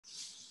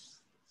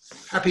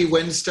Happy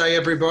Wednesday,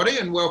 everybody,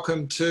 and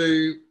welcome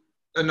to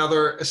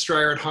another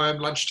Australia at Home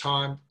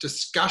lunchtime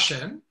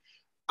discussion.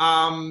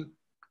 I'm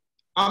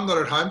not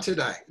at home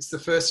today. It's the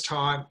first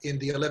time in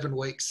the 11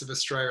 weeks of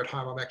Australia at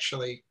Home I'm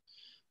actually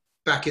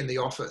back in the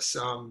office.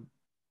 And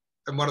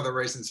one of the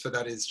reasons for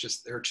that is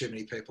just there are too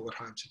many people at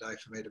home today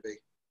for me to be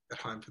at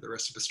home for the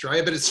rest of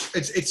Australia. But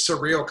it's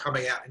surreal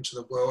coming out into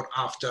the world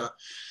after,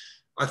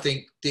 I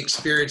think, the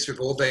experience we've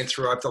all been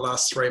through over the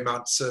last 3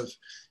 months of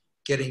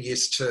getting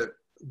used to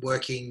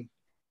working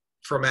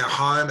from our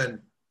home and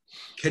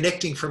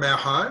connecting from our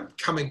home.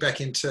 Coming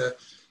back into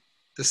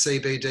the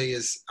CBD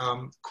is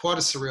quite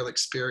a surreal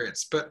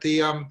experience. But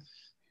the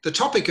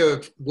topic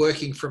of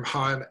working from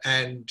home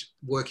and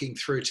working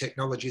through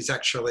technology is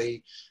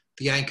actually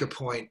the anchor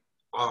point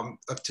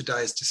of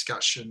today's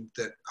discussion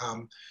that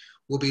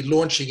we'll be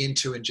launching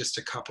into in just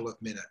a couple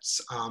of minutes.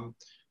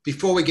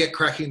 Before we get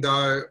cracking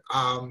though,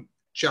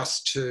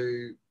 just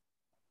to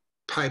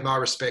pay my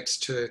respects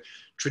to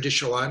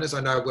traditional owners.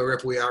 I know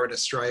wherever we are in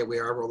Australia, we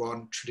are all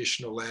on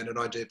traditional land, and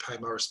I do pay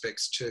my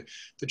respects to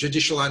the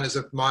traditional owners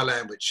of my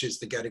land, which is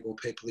the Gadigal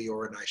people of the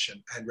Eora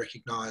Nation, and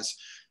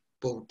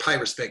pay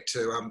respect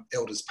to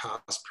elders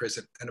past,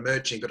 present and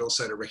emerging, but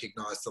also to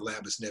recognise the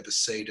land was never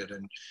ceded,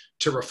 and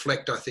to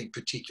reflect, I think,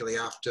 particularly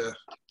after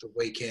the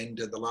weekend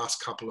and the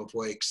last couple of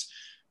weeks,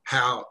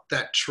 how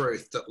that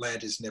truth that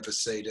land is never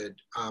ceded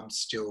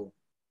still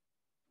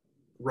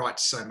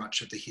writes so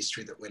much of the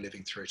history that we're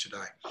living through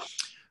today.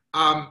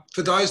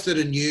 For those that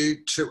are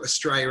new to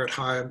Australia at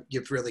Home,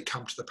 you've really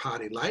come to the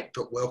party late,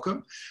 but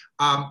welcome.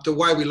 The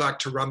way we like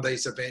to run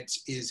these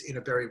events is in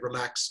a very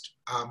relaxed,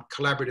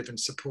 collaborative and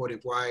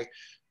supportive way,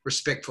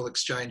 respectful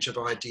exchange of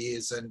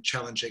ideas and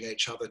challenging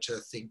each other to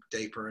think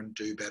deeper and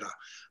do better.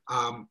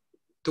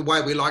 The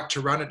way we like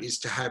to run it is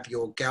to have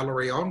your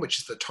gallery on, which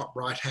is the top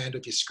right hand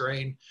of your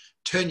screen.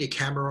 Turn your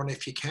camera on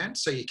if you can,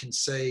 so you can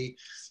see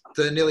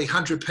the nearly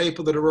 100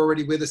 people that are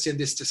already with us in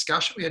this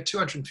discussion. We had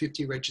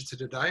 250 registered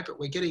today, but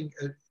we're getting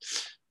an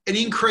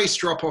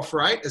increased drop-off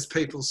rate as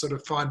people sort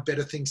of find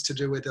better things to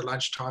do with their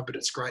lunchtime, but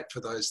it's great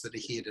for those that are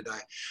here today.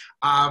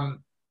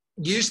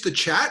 Use the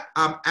chat.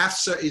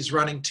 AFSA is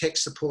running tech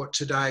support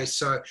today,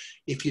 so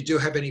if you do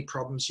have any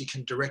problems, you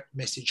can direct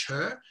message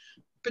her.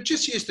 But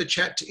just use the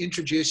chat to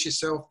introduce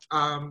yourself,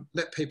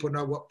 let people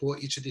know what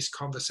brought you to this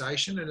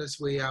conversation. And as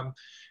we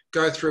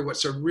go through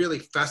what's a really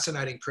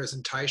fascinating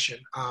presentation,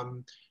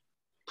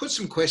 put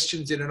some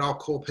questions in and I'll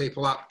call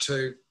people up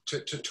to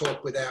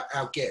talk with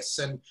our guests.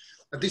 And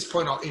at this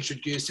point, I'll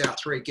introduce our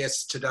three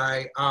guests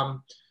today.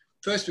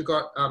 First, we've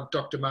got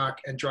Dr.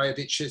 Mark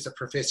Andrejovic, who's a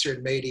professor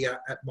in media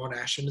at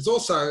Monash and is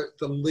also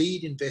the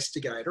lead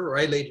investigator or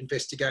a lead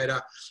investigator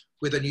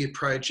with a new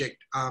project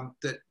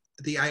that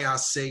the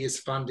ARC is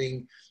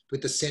funding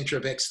with the Centre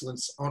of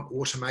Excellence on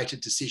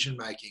Automated Decision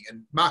Making.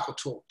 And Mark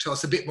will tell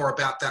us a bit more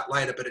about that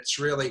later, but it's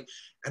really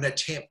an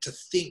attempt to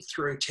think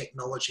through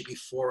technology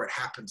before it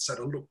happens, so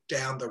to look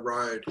down the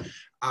road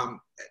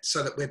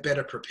so that we're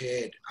better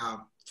prepared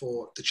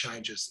for the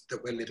changes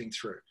that we're living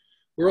through.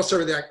 We're also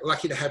really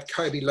lucky to have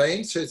Kobi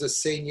Leins, who's a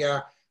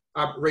senior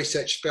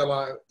research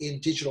fellow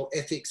in digital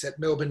ethics at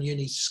Melbourne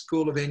Uni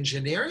School of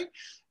Engineering.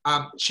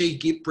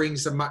 She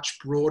brings a much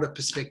broader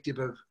perspective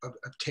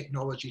of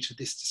technology to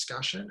this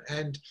discussion.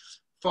 And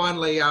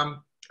finally,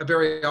 a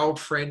very old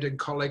friend and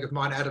colleague of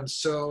mine,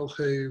 Searle,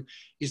 who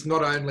is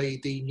not only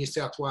the New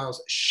South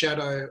Wales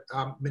Shadow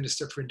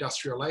Minister for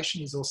Industrial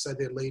Relations, he's also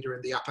their leader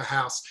in the Upper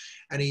House,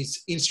 and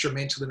he's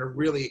instrumental in a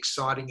really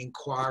exciting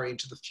inquiry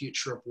into the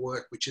future of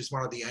work, which is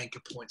one of the anchor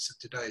points of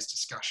today's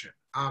discussion.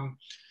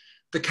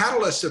 The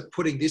catalyst of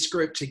putting this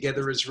group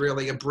together is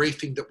really a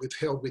briefing that we've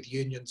held with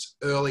unions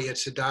earlier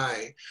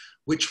today,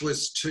 which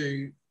was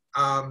to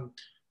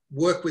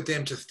work with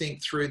them to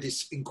think through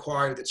this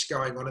inquiry that's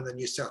going on in the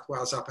New South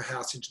Wales Upper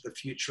House into the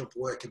future of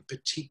work, in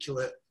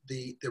particular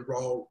the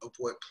role of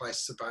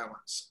workplace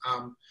surveillance,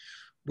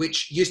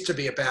 which used to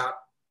be about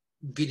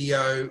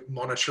video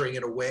monitoring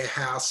in a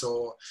warehouse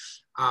or,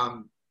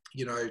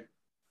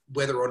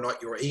 whether or not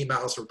your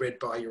emails are read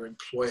by your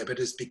employer, but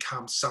has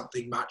become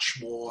something much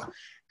more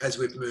as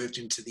we've moved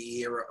into the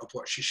era of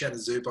what Shoshana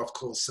Zuboff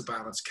calls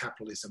surveillance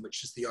capitalism,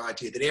 which is the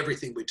idea that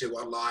everything we do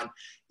online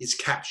is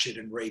captured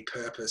and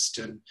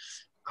repurposed and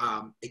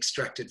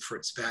extracted for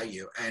its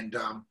value. And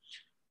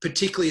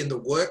particularly in the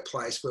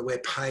workplace where we're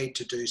paid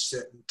to do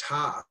certain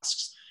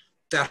tasks,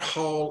 that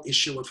whole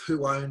issue of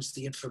who owns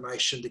the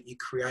information that you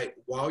create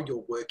while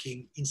you're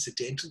working,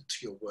 incidental to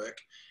your work,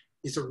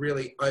 is a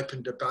really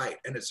open debate.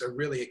 And it's a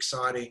really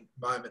exciting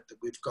moment that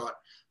we've got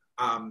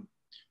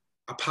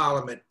a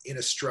parliament in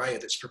Australia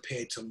that's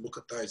prepared to look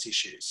at those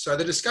issues. So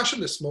the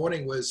discussion this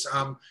morning was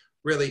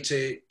really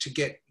to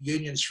get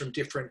unions from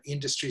different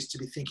industries to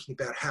be thinking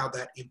about how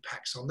that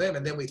impacts on them.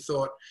 And then we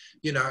thought,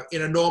 in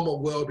a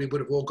normal world, we would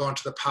have all gone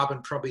to the pub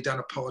and probably done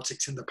a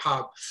politics in the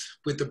pub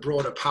with the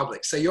broader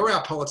public. So you're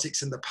our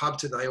politics in the pub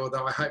today,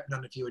 although I hope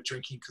none of you are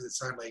drinking because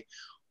it's only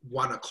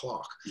 1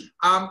 o'clock.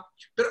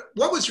 But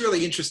what was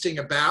really interesting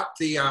about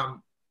the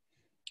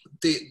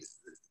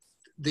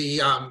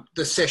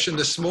session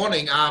this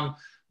morning,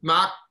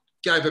 Mark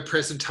gave a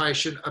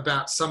presentation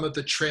about some of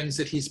the trends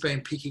that he's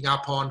been picking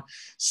up on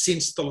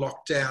since the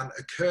lockdown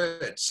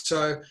occurred.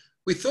 So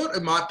we thought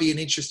it might be an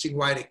interesting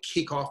way to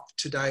kick off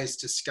today's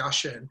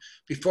discussion.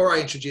 Before I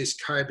introduce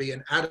Kobi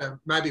and Adam,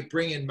 maybe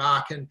bring in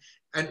Mark and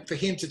for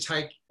him to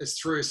take us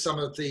through some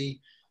of the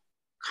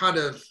kind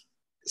of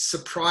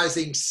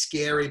surprising,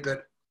 scary,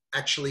 but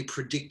actually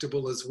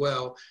predictable as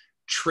well,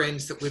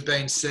 trends that we've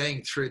been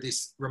seeing through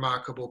this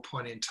remarkable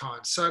point in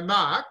time. So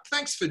Mark,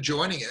 thanks for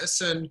joining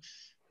us. And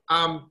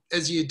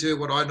as you do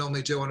what I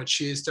normally do on a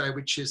Tuesday,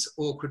 which is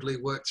awkwardly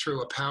work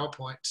through a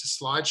PowerPoint to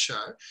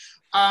slideshow.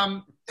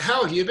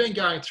 How have you been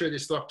going through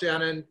this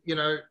lockdown? And, you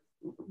know,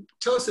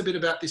 tell us a bit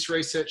about this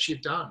research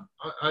you've done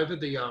over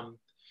the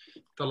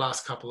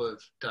last couple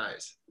of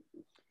days.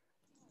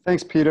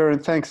 Thanks, Peter,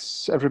 and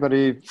thanks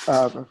everybody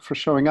for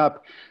showing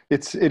up.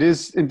 It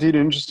is indeed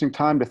an interesting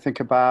time to think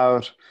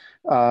about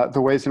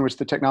the ways in which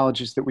the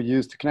technologies that we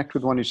use to connect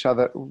with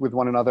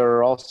one another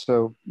are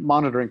also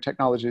monitoring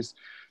technologies.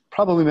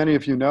 Probably many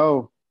of you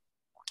know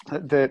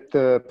that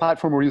the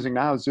platform we're using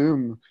now,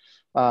 Zoom,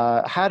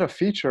 had a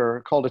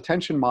feature called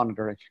attention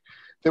monitoring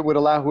that would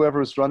allow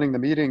whoever is running the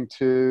meeting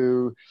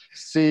to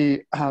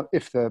see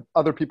if the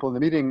other people in the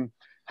meeting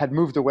had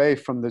moved away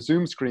from the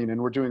Zoom screen and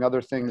were doing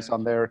other things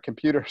on their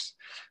computers.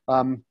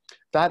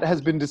 That has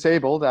been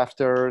disabled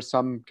after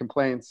some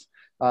complaints.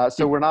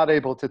 So we're not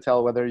able to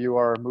tell whether you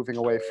are moving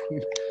away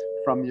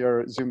from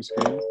your Zoom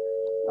screen.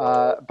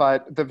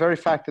 But the very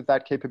fact that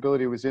that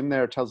capability was in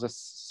there tells us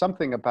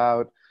something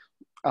about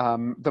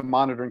the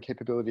monitoring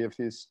capability of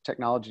these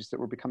technologies that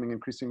we're becoming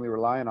increasingly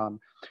reliant on.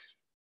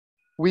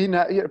 We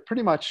know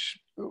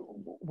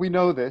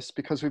this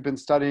because we've been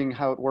studying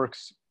how it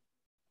works,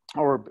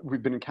 or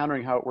we've been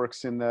encountering how it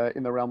works in the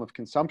realm of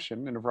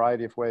consumption in a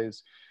variety of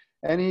ways.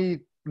 Any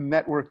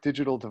network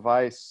digital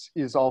device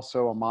is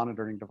also a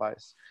monitoring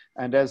device.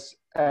 And as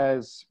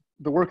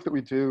the work that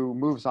we do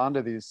moves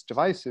onto these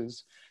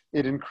devices,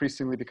 it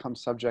increasingly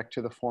becomes subject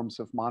to the forms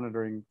of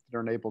monitoring that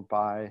are enabled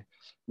by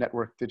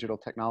network digital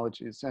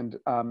technologies. And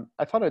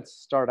I thought I'd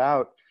start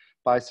out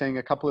by saying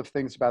a couple of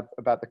things about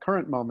the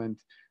current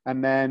moment,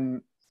 and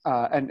then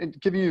and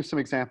giving you some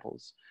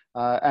examples.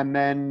 And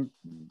then,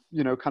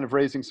 you know, kind of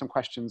raising some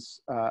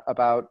questions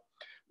about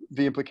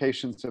the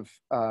implications of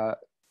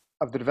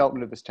the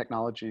development of this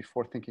technology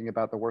for thinking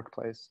about the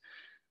workplace.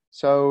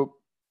 So,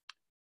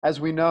 as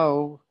we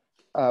know,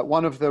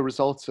 one of the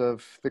results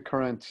of the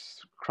current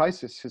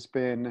crisis has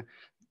been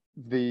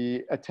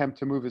the attempt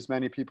to move as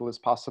many people as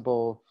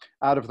possible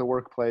out of the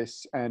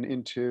workplace and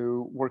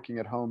into working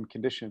at home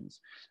conditions.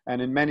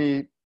 And in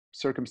many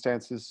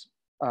circumstances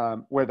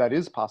where that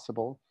is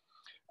possible,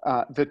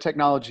 the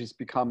technologies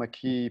become a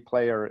key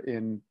player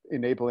in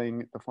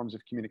enabling the forms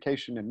of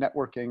communication and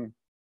networking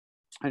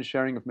and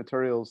sharing of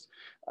materials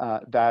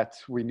that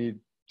we need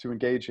to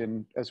engage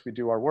in as we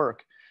do our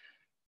work.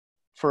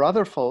 For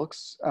other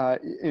folks,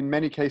 in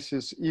many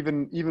cases,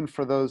 even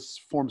for those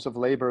forms of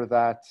labor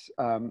that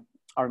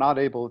are not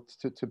able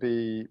to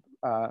be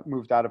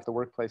moved out of the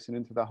workplace and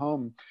into the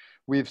home,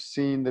 we've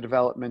seen the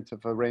development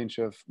of a range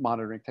of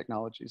monitoring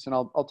technologies. And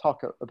I'll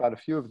talk about a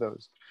few of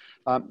those.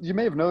 You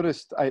may have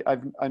noticed,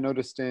 I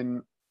noticed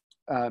in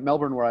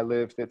Melbourne, where I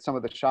live, that some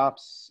of the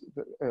shops,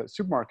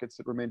 supermarkets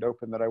that remained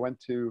open that I went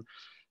to,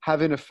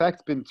 have in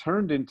effect been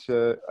turned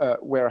into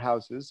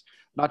warehouses,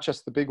 not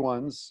just the big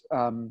ones,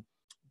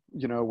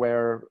 you know,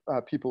 where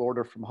people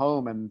order from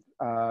home and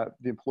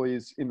the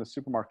employees in the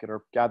supermarket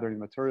are gathering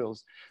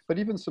materials, but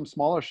even some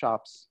smaller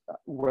shops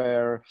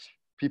where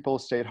people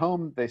stay at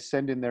home, they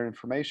send in their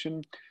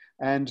information,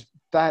 and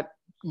that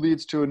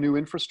leads to a new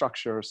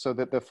infrastructure so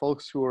that the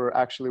folks who are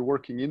actually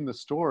working in the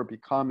store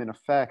become, in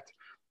effect,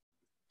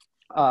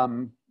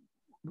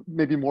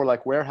 maybe more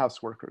like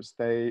warehouse workers.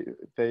 They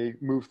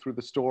move through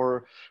the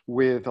store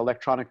with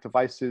electronic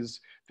devices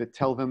that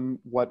tell them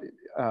what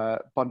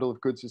bundle of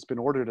goods has been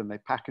ordered, and they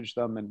package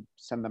them and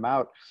send them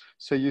out.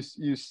 So you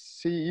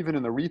see, even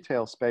in the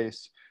retail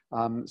space,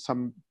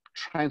 some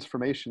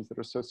transformations that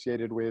are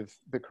associated with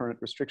the current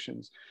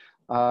restrictions.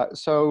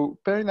 So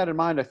bearing that in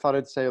mind, I thought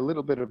I'd say a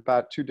little bit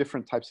about two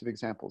different types of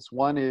examples.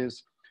 One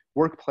is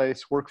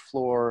workplace, work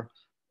floor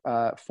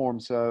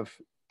forms of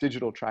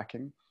digital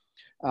tracking.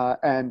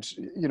 And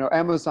you know,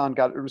 Amazon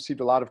received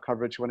a lot of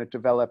coverage when it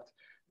developed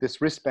this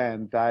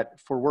wristband that,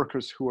 for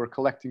workers who are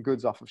collecting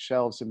goods off of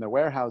shelves in their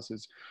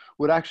warehouses,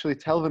 would actually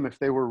tell them if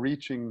they were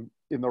reaching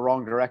in the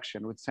wrong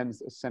direction, would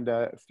send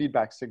a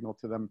feedback signal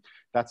to them.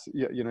 That's,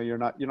 you know, you're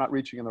not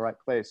reaching in the right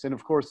place. And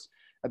of course,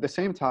 at the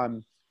same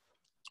time,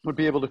 would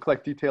be able to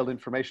collect detailed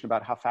information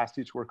about how fast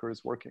each worker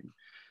is working.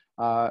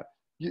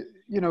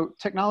 You know,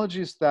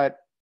 technologies that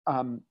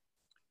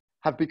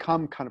have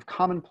become kind of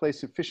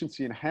commonplace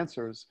efficiency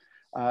enhancers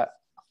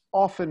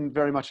often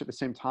very much at the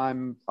same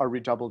time are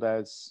redoubled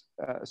as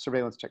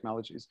surveillance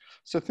technologies.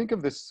 So think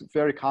of this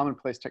very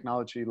commonplace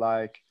technology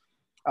like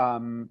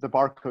the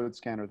barcode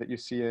scanner that you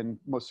see in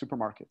most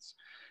supermarkets.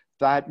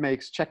 That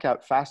makes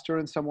checkout faster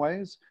in some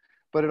ways,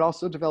 but it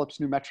also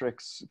develops new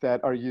metrics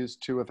that are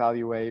used to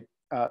evaluate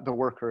the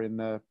worker in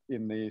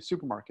the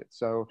supermarket.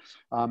 So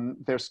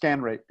their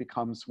scan rate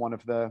becomes one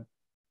of the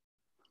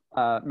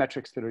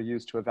metrics that are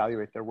used to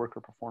evaluate their worker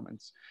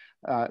performance.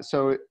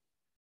 So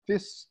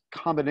this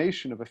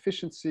combination of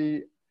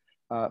efficiency,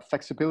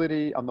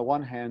 flexibility on the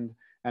one hand,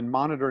 and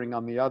monitoring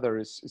on the other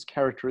is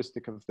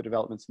characteristic of the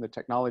developments in the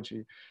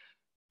technology.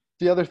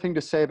 The other thing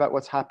to say about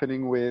what's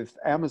happening with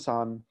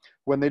Amazon,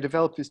 when they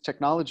develop these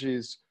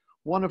technologies,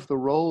 one of the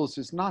roles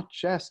is not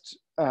just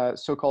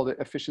so-called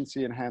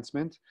efficiency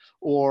enhancement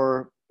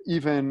or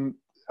even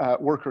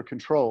worker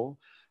control.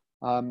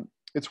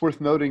 It's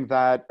worth noting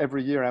that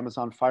every year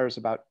Amazon fires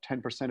about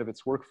 10% of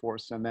its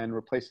workforce and then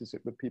replaces it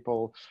with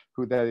people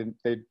who then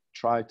they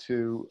try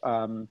to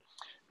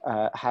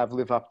have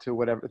live up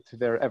to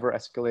their ever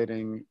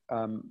escalating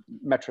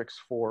metrics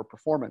for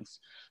performance,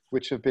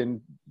 which have been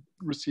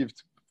received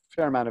a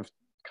fair amount of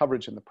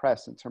coverage in the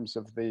press in terms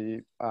of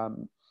the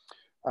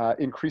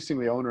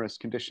increasingly onerous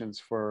conditions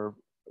for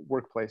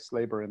workplace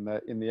labor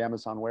in the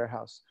Amazon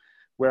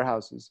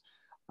warehouses.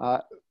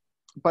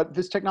 But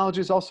this technology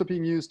is also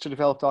being used to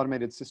develop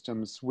automated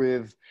systems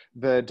with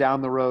the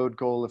down the road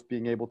goal of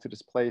being able to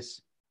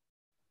displace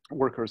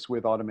workers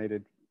with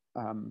automated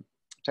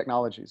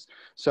technologies.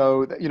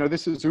 So,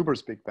 this is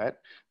Uber's big bet.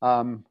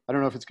 I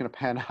don't know if it's going to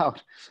pan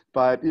out,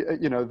 but,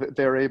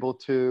 they're able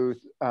to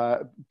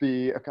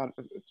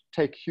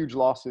take huge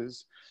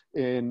losses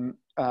in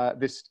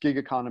this gig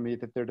economy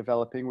that they're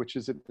developing, which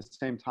is at the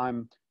same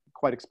time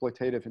quite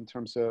exploitative in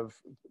terms of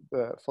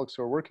the folks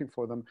who are working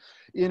for them,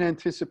 in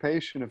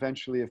anticipation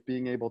eventually of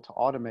being able to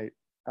automate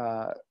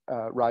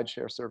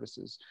rideshare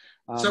services.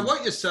 So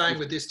what you're saying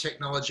with this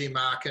technology,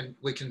 Mark, and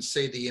we can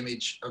see the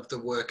image of the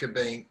worker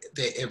being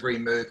their every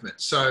movement.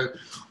 So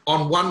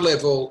on one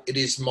level, it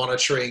is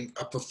monitoring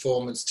a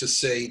performance to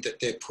see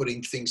that they're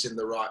putting things in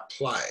the right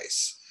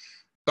place.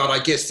 But I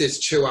guess there's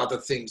two other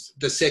things.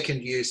 The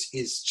second use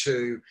is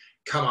to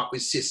come up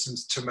with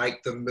systems to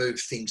make them move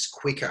things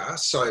quicker,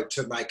 so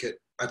to make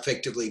it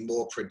effectively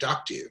more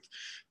productive.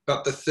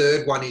 But the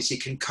third one is you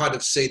can kind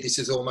of see this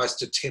is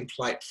almost a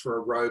template for a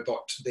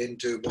robot to then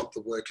do what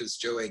the worker's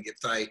doing if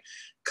they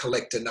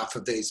collect enough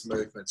of these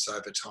movements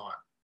over time.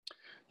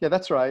 Yeah,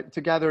 that's right.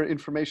 To gather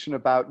information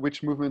about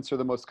which movements are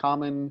the most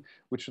common,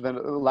 which then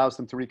allows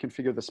them to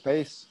reconfigure the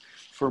space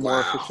for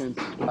more efficient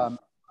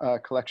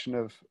collection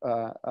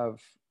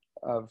of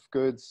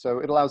goods. So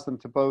it allows them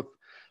to both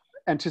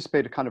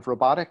anticipate a kind of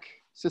robotic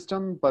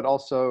system, but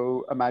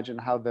also imagine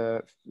how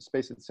the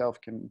space itself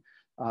can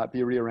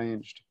be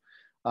rearranged.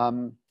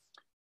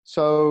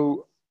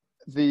 So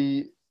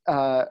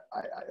I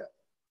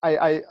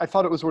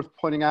thought it was worth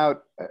pointing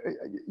out,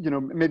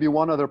 maybe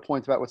one other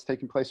point about what's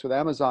taking place with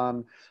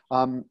Amazon.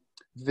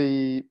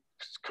 The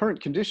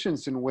current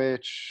conditions in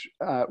which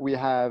we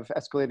have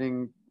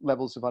escalating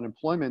levels of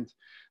unemployment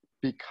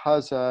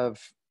because of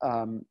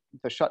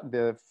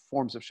the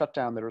forms of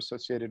shutdown that are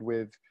associated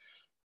with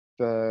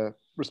the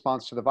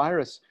response to the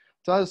virus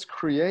does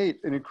create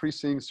an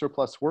increasing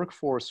surplus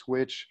workforce,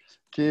 which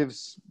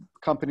gives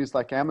companies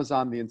like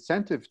Amazon the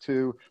incentive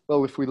to,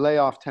 well, if we lay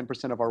off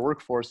 10% of our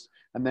workforce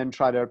and then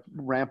try to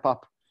ramp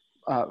up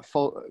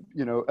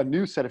a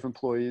new set of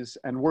employees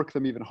and work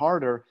them even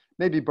harder,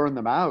 maybe burn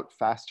them out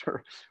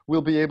faster,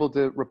 we'll be able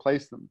to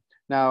replace them.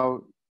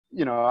 Now,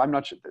 I'm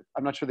not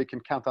sure they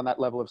can count on that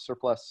level of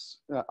surplus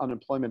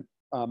unemployment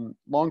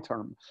long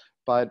term,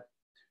 but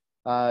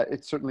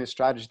it's certainly a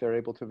strategy they're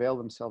able to avail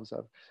themselves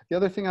of. The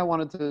other thing I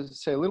wanted to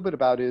say a little bit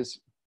about is,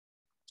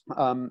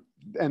 and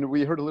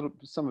we heard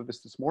some of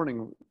this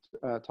morning,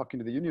 talking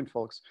to the union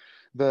folks,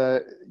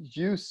 the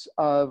use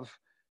of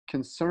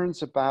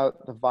concerns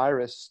about the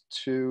virus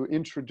to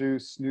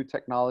introduce new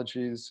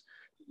technologies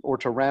or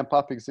to ramp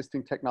up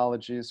existing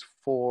technologies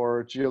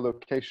for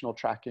geolocational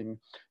tracking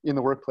in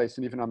the workplace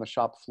and even on the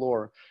shop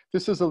floor.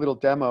 This is a little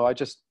demo. I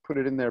just put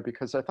it in there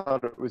because I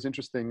thought it was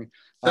interesting.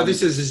 So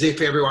this is as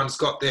if everyone's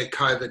got their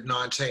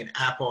COVID-19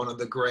 app on, and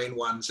the green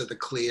ones are the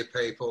clear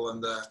people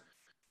and the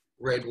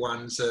red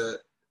ones are...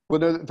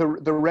 Well, no, the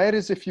red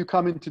is if you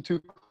come into too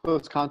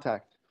close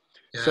contact.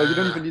 Yeah. So you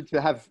don't even need to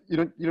have, you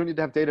don't need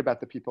to have data about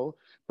the people,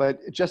 but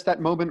just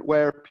that moment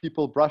where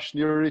people brush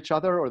near each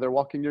other or they're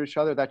walking near each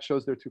other, that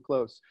shows they're too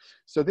close.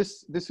 So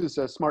this is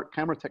a smart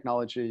camera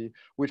technology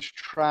which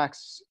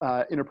tracks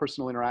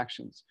interpersonal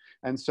interactions.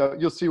 And so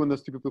you'll see when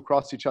those two people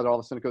cross each other, all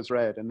of a sudden it goes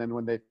red. And then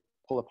when they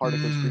pull apart,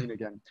 it goes green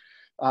again.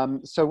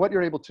 So what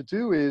you're able to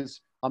do is,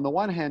 on the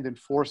one hand,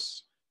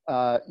 enforce,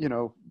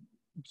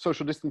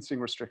 social distancing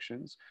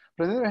restrictions,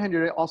 but on the other hand,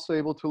 you're also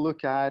able to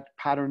look at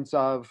patterns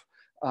of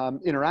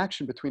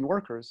interaction between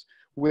workers,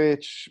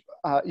 which,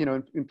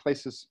 in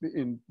places,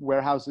 in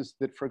warehouses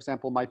that, for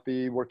example, might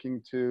be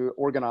working to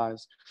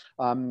organize.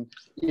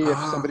 If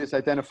somebody's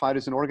identified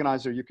as an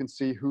organizer, you can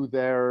see who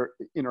they're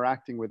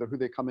interacting with or who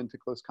they come into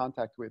close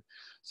contact with.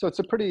 So it's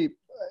a pretty,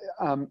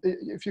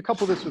 if you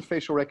couple this with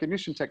facial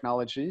recognition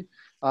technology,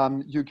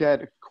 you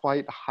get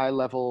quite high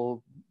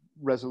level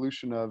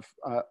resolution of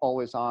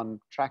always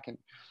on tracking.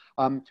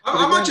 I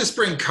might just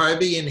bring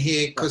Kobi in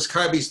here because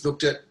Kobi's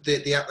looked at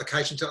the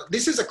application.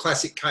 This is a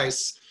classic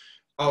case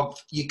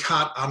you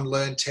can't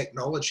unlearn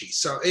technology.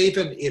 So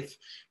even if,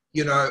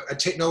 you know, a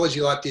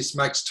technology like this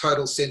makes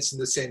total sense in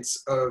the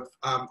sense of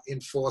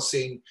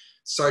enforcing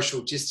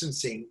social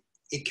distancing,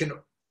 it can,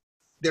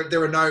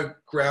 there are no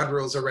ground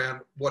rules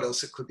around what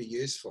else it could be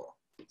used for.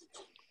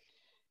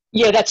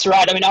 Yeah, that's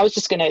right. I mean, I was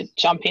just going to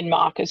jump in,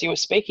 Mark, as you were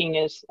speaking,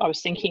 as I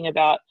was thinking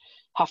about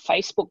how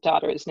Facebook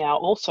data is now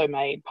also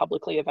made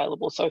publicly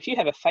available. So if you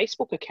have a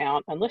Facebook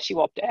account, unless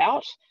you opt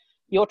out,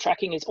 your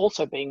tracking is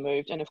also being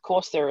moved. And of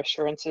course, there are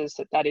assurances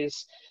that that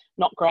is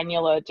not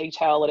granular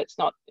detail, that it's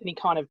not any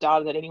kind of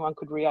data that anyone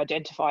could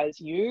re-identify as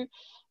you.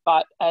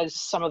 But as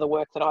some of the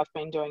work that I've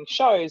been doing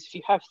shows, if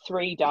you have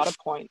 3 data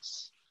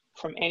points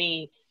from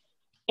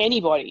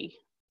anybody,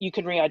 you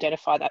can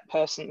re-identify that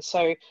person.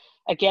 So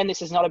again,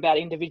 this is not about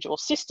individual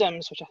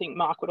systems, which I think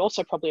Mark would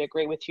also probably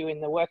agree with you.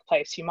 In the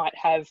workplace, you might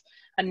have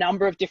a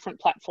number of different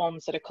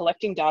platforms that are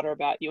collecting data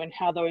about you, and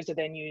how those are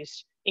then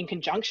used in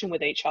conjunction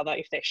with each other,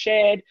 if they're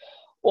shared,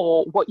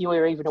 or what you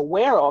are even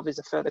aware of, is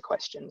a further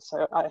question.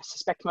 So I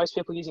suspect most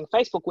people using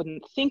Facebook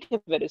wouldn't think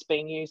of it as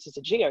being used as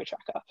a geo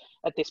tracker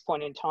at this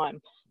point in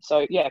time.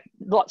 So yeah,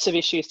 lots of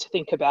issues to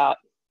think about,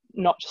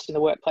 not just in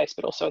the workplace,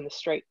 but also in the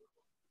street.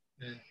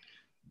 Yeah.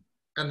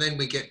 And then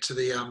we get to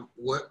the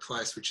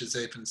workplace, which is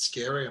even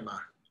scarier,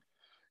 Mark.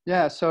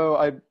 Yeah,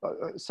 so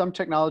some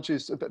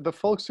technologies, the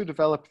folks who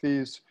develop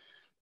these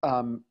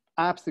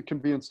apps that can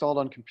be installed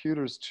on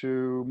computers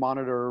to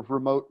monitor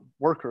remote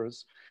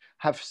workers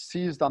have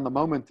seized on the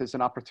moment as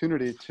an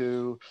opportunity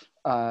to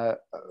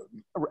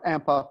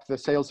amp up the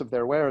sales of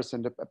their wares,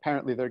 and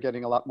apparently they're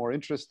getting a lot more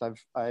interest.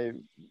 I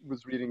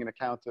was reading an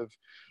account of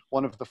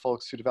one of the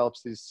folks who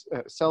develops these,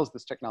 sells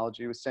this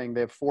technology, was saying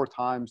they have 4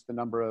 times the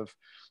number of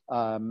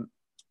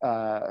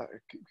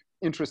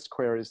interest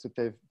queries that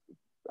they've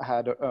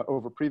had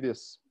over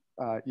previous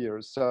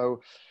years.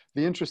 So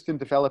the interest in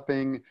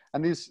developing,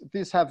 and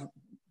these have,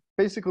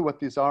 basically what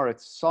these are,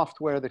 it's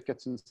software that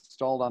gets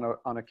installed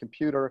on a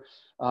computer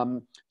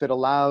that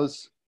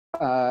allows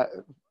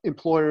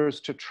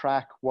employers to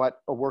track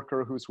what a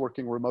worker who's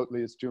working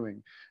remotely is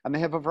doing. And they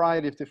have a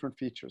variety of different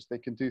features. They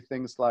can do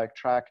things like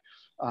track,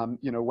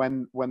 you know,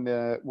 when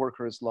the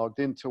worker is logged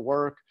into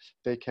work.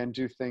 They can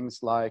do things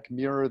like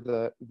mirror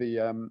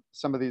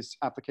some of these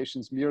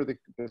applications mirror the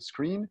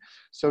screen.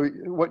 So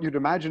what you'd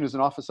imagine is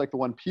an office like the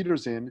one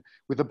Peter's in,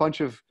 with a bunch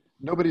of,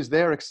 nobody's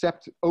there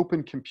except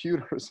open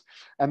computers,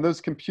 and those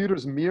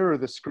computers mirror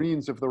the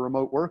screens of the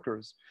remote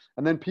workers.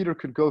 And then Peter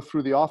could go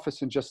through the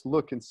office and just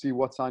look and see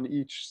what's on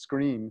each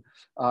screen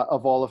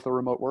of all of the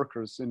remote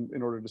workers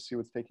in order to see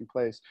what's taking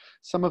place.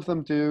 Some of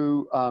them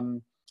do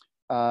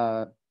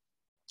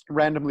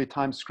randomly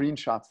timed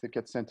screenshots that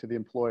get sent to the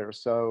employer.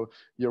 So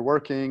you're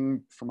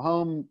working from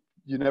home,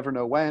 you never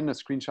know when a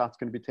screenshot's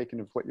going to be taken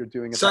of what you're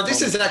doing. So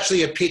this is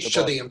actually a pitch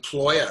to the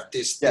employer,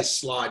 this Yes.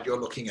 slide you're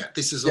looking at.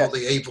 This is Yes. all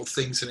the evil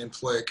things an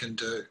employer can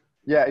do.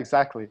 Yeah,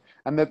 exactly.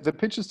 And the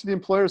pitches to the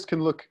employers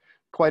can look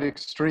quite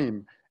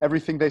extreme.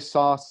 Everything they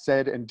saw,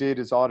 said, and did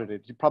is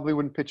audited. You probably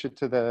wouldn't pitch it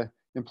to the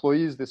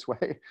employees this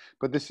way,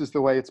 but this is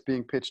the way it's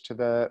being pitched to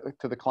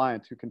the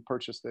client who can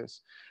purchase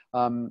this.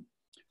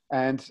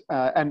 And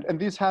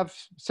these have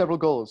several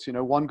goals. You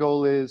know, one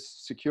goal is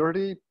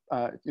security,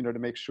 you know, to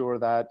make sure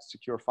that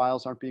secure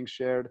files aren't being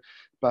shared.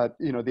 But,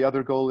 you know, the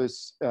other goal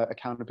is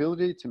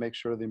accountability, to make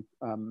sure the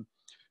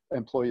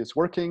employee is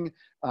working.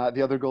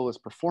 The other goal is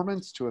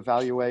performance, to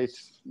evaluate,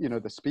 you know,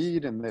 the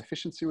speed and the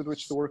efficiency with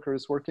which the worker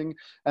is working,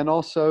 and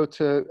also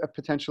to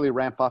potentially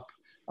ramp up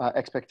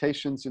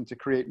expectations and to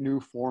create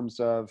new forms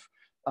of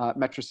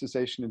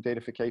metricization and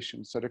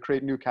datafication. So to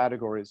create new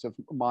categories of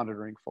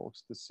monitoring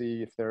folks to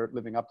see if they're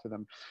living up to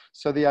them.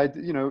 So the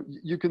idea, you know,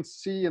 you can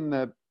see in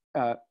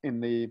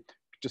the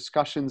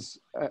discussions,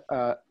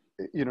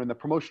 you know, in the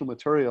promotional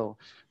material,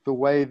 the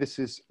way this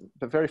is,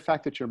 the very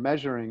fact that you're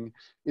measuring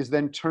is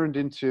then turned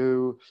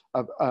into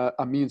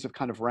a means of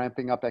kind of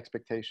ramping up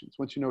expectations.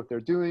 Once you know what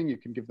they're doing, you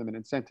can give them an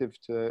incentive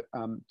to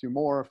do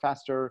more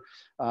faster.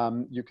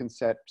 You can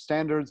set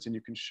standards and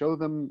you can show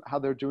them how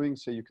they're doing.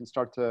 So you can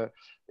start to,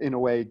 in a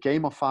way,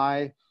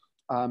 gamify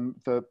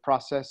the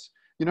process.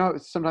 You know,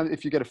 sometimes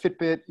if you get a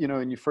Fitbit, you know,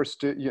 and you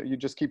first do, you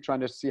just keep trying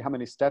to see how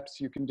many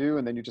steps you can do,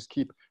 and then you just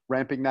keep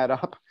ramping that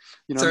up.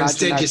 You know, so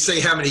instead you see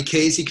how many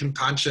keys you can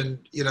punch, and,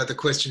 you know, the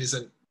question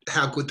isn't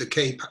how good the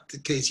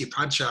keys you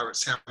punch are,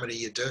 it's how many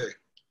you do.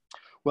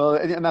 Well,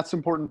 and that's an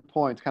important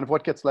point, kind of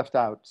what gets left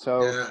out.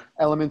 So yeah.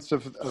 Elements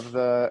of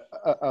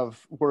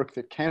work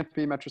that can't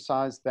be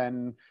metricized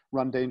then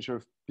run danger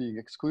of being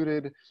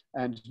excluded,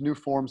 and new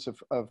forms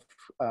of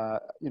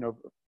you know,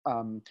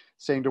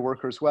 saying to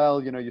workers,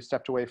 well, you know, you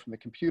stepped away from the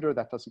computer,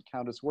 that doesn't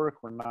count as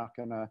work. We're not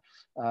gonna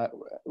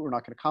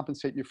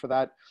compensate you for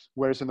that.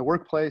 Whereas in the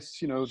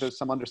workplace, you know, there's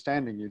some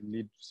understanding. You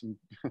need some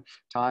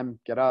time,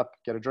 get up,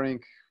 get a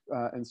drink,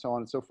 and so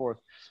on and so forth.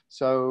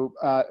 So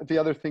the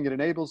other thing it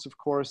enables, of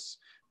course,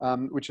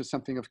 which is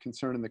something of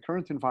concern in the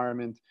current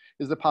environment,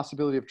 is the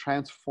possibility of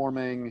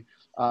transforming,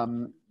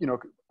 you know,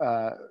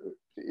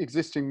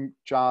 existing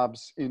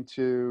jobs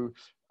into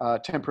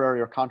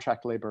temporary or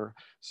contract labor.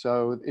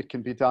 So it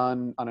can be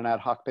done on an ad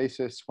hoc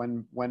basis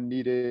when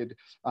needed.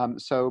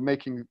 So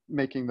making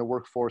the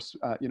workforce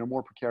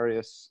more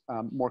precarious,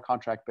 more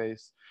contract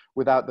based,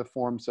 without the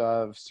forms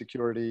of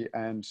security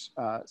and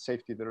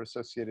safety that are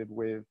associated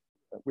with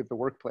the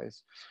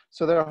workplace.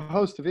 So there are a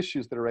host of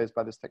issues that are raised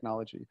by this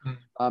technology.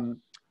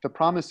 The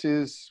promise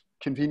is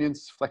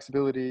convenience,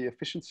 flexibility,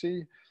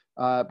 efficiency.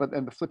 But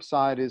then the flip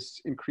side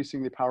is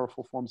increasingly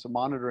powerful forms of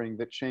monitoring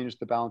that change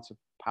the balance of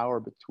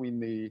power between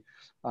the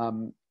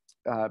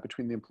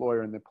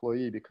employer and the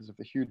employee because of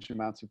the huge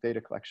amounts of data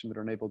collection that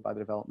are enabled by the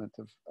development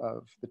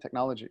of the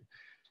technology.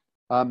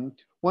 And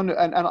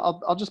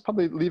I'll just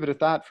probably leave it at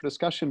that for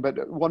discussion,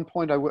 but one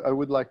point I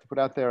would like to put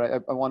out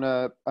there, I want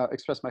to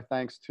express my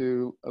thanks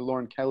to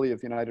Lauren Kelly of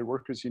the United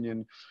Workers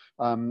Union,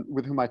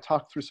 with whom I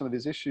talked through some of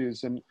these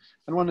issues. And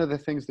one of the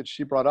things that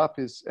she brought up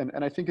is,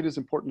 and I think it is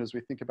important as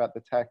we think about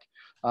the tech,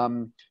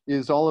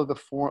 is all of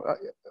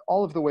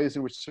the ways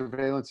in which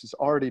surveillance is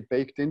already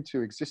baked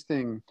into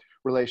existing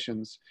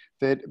relations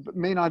that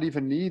may not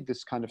even need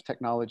this kind of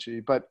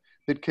technology, but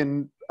that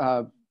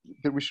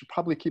we should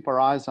probably keep our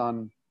eyes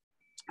on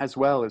as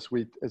well as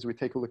we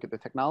take a look at the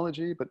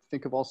technology, but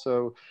think of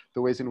also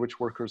the ways in which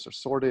workers are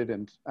sorted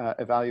and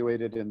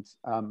evaluated and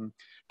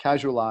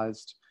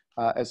casualized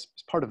as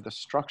part of the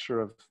structure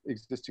of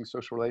existing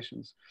social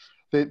relations.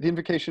 The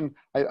invocation,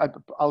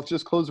 I'll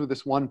just close with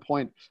this one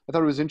point. I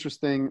thought it was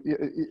interesting,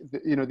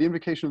 the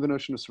invocation of the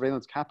notion of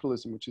surveillance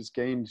capitalism, which has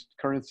gained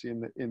currency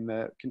in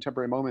the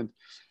contemporary moment.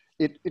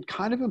 It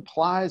kind of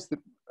implies that,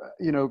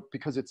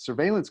 because it's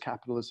surveillance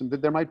capitalism,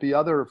 that there might be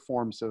other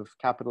forms of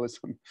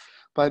capitalism.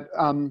 But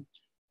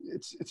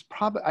it's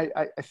probably,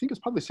 I think it's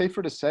probably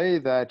safer to say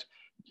that,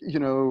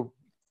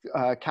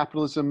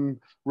 capitalism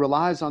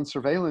relies on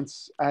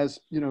surveillance as,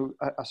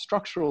 a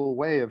structural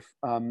way of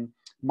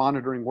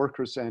monitoring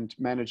workers and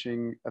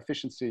managing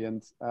efficiency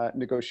and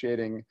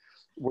negotiating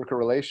worker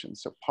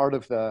relations. So part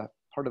of the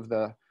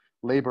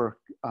labor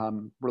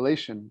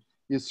relation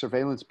is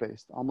surveillance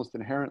based almost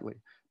inherently.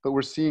 But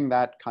we're seeing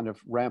that kind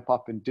of ramp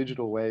up in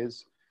digital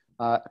ways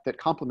that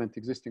complement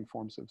existing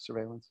forms of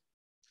surveillance.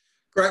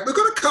 Great. We've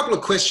got a couple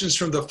of questions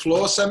from the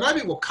floor, so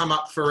maybe we'll come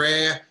up for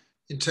air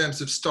in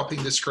terms of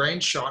stopping the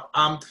screenshot.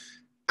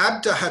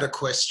 Abda had a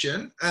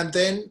question, and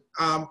then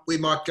we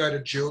might go to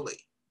Julie.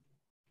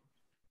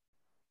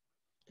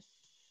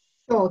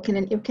 Sure.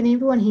 Can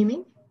everyone hear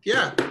me?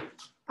 Yeah.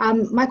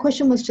 My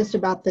question was just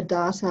about the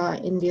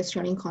data in the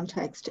Australian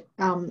context.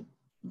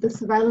 The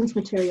surveillance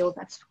material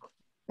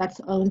that's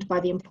owned by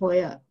the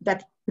employer,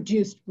 that's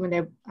produced when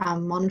they're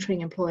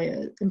monitoring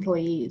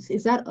employees,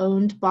 is that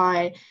owned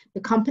by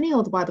the company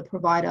or by the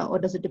provider, or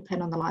does it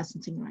depend on the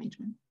licensing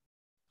arrangement?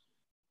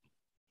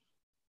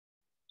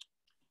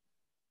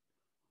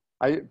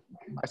 I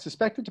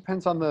suspect it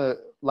depends on the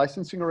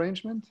licensing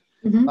arrangement,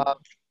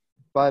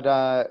 but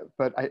I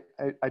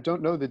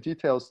don't know the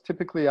details.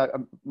 Typically,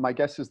 my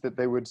guess is that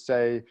they would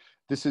say,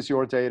 "This is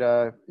your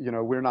data.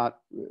 We're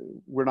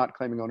not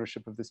claiming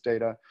ownership of this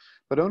data."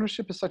 But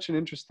ownership is such an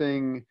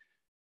interesting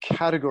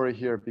category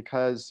here,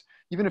 because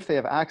even if they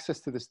have access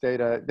to this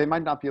data, they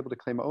might not be able to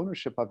claim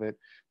ownership of it.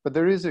 But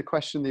there is a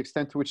question, the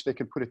extent to which they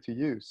can put it to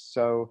use.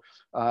 So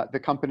the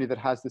company that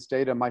has this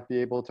data might be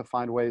able to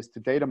find ways to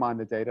data mine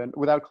the data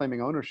without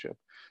claiming ownership,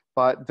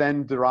 but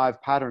then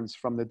derive patterns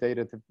from the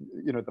data,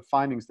 the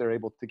findings they're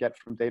able to get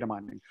from data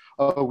mining.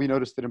 Oh, we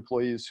noticed that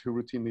employees who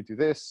routinely do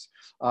this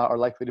are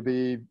likely to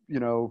be,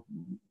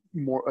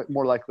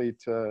 more likely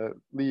to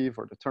leave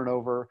or to turn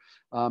over.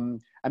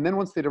 And then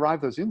once they derive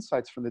those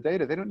insights from the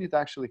data, they don't need to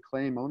actually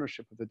claim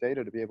ownership of the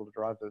data to be able to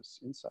derive those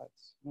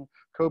insights.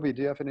 Kobi,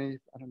 do you have any,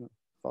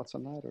 thoughts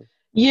on that? Or?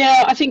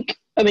 Yeah,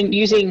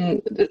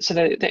 using,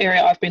 the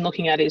area I've been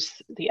looking at is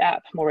the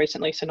app more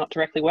recently, so not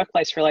directly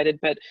workplace related,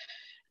 but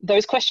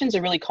those questions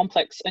are really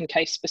complex and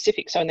case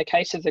specific. So in the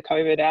case of the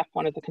COVID app,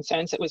 one of the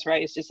concerns that was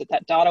raised is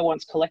that data,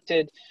 once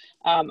collected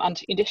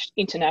under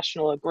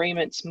international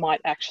agreements,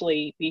 might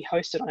actually be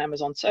hosted on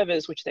Amazon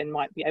servers, which then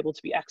might be able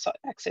to be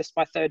accessed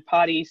by third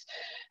parties.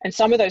 And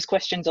some of those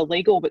questions are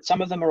legal, but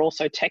some of them are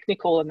also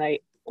technical, and they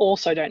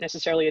also don't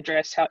necessarily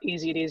address how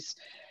easy it is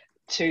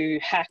to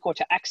hack or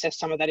to access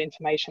some of that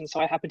information. So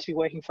I happened to be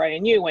working for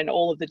ANU when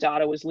all of the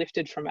data was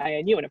lifted from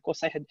ANU, and of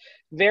course they had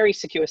very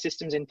secure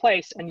systems in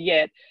place, and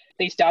yet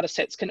these data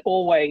sets can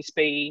always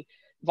be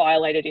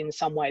violated in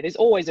some way. There's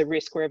always a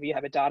risk wherever you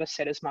have a data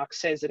set, as Mark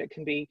says, that it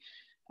can be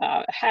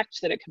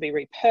hacked, that it can be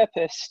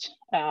repurposed,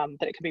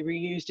 that it can be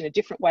reused in a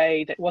different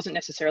way that wasn't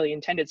necessarily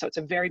intended. So it's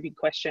a very big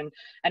question,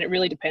 and it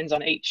really depends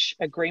on each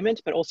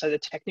agreement, but also the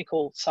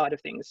technical side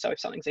of things. So if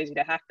something's easy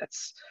to hack,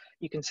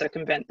 you can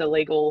circumvent the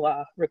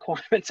legal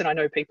requirements, and I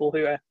know people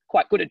who are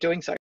quite good at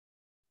doing so.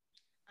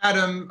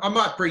 Adam, I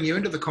might bring you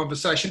into the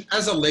conversation.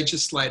 As a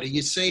legislator,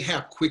 you see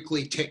how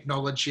quickly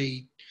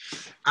technology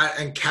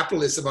and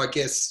capitalism, I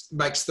guess,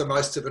 makes the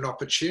most of an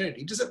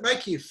opportunity. Does it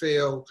make you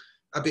feel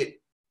a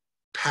bit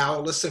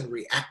powerless and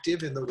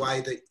reactive in the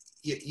way that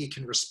you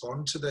can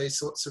respond to these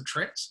sorts of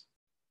trends?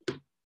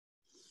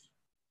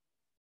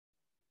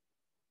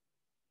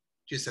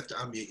 You just have to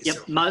unmute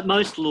Yep, yourself.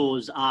 most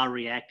laws are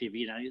reactive.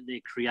 You know, they're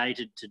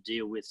created to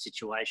deal with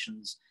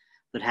situations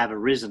that have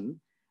arisen.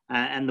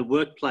 And the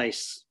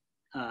workplace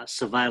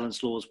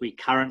surveillance laws we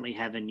currently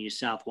have in New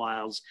South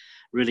Wales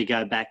really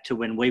go back to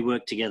when we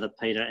worked together,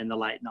 Peter, in the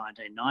late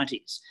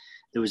 1990s.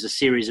 There was a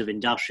series of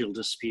industrial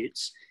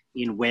disputes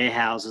in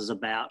warehouses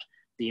about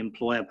the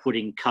employer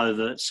putting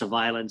covert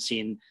surveillance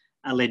in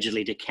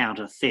allegedly to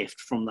counter theft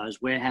from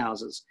those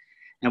warehouses.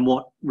 And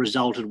what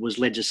resulted was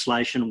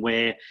legislation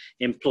where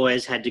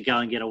employers had to go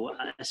and get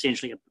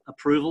essentially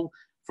approval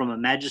from a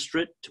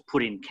magistrate to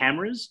put in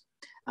cameras.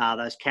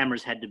 Those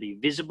cameras had to be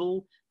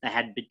visible, they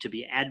had to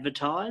be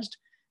advertised,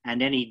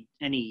 and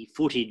any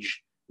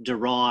footage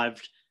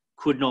derived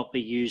could not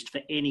be used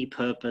for any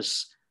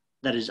purpose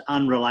that is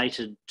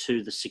unrelated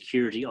to the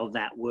security of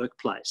that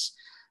workplace.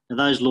 Now,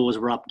 those laws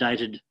were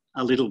updated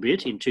a little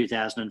bit in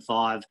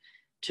 2005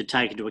 to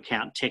take into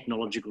account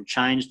technological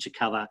change to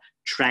cover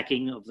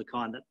tracking of the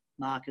kind that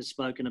Mark has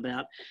spoken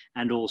about,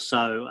 and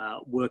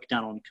also work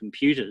done on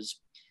computers.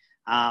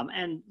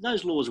 And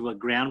those laws were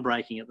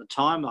groundbreaking at the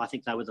time. I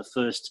think they were the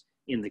first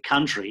in the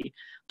country,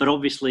 but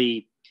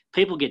obviously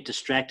people get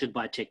distracted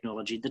by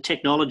technology. The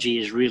technology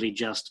is really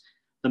just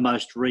the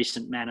most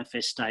recent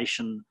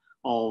manifestation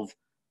of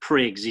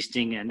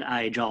pre-existing and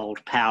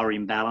age-old power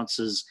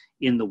imbalances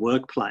in the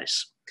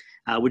workplace,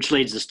 which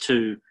leads us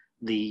to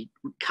the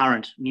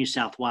current New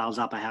South Wales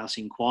Upper House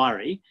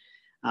Inquiry.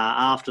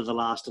 After the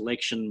last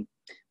election,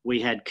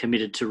 we had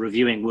committed to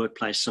reviewing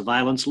workplace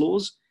surveillance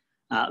laws.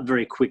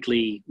 Very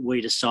quickly,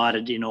 we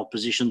decided in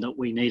opposition that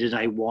we needed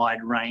a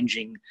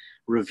wide-ranging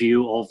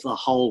review of the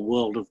whole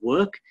world of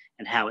work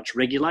and how it's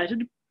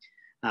regulated.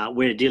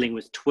 We're dealing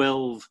with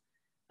 12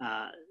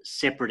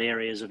 separate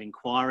areas of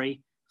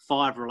inquiry,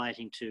 5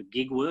 relating to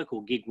gig work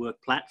or gig work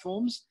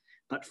platforms,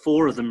 but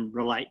 4 of them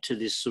relate to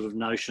this sort of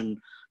notion,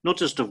 not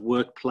just of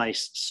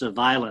workplace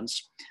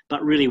surveillance,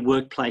 but really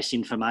workplace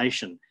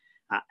information,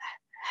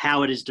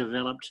 how it is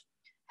developed,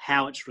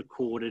 how it's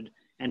recorded.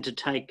 And to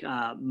take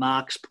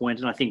Mark's point,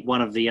 and I think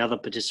one of the other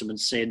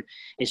participants said,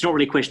 it's not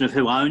really a question of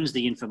who owns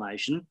the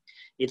information,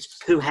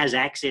 it's who has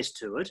access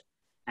to it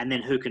and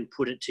then who can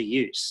put it to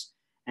use.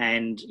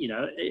 And, you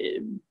know,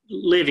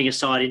 leaving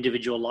aside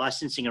individual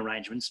licensing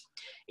arrangements,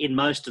 in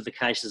most of the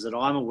cases that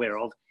I'm aware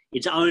of,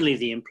 it's only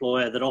the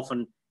employer that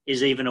often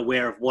is even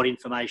aware of what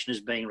information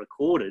is being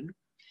recorded,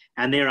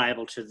 and they're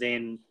able to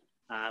then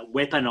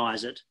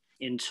weaponise it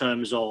in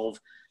terms of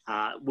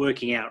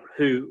working out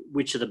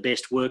which are the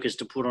best workers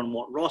to put on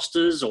what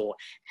rosters, or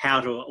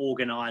how to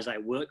organise a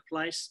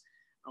workplace,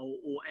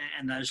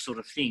 and those sort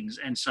of things.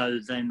 And so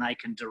then they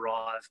can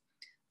derive,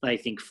 they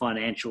think,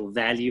 financial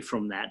value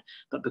from that.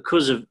 But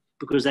because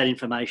that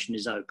information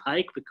is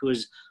opaque,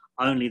 because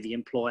only the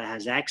employer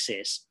has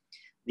access,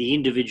 the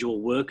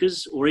individual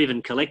workers or even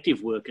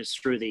collective workers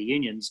through their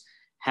unions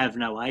have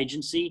no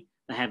agency,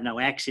 they have no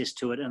access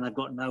to it, and they've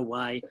got no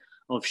way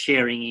of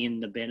sharing in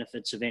the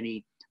benefits of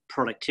any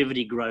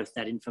productivity growth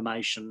that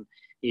information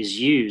is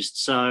used.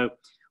 So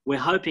we're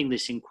hoping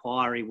this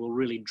inquiry will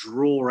really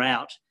draw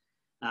out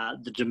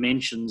the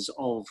dimensions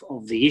of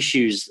the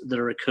issues that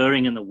are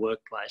occurring in the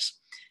workplace,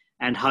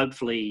 and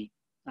hopefully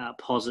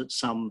posit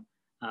some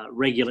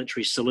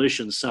regulatory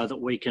solutions so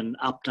that we can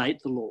update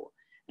the law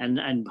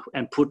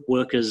and put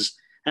workers,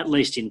 at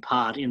least in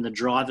part, in the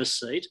driver's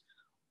seat,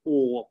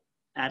 or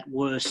at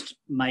worst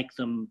make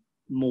them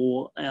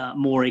more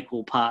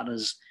equal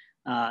partners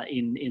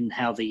in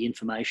how the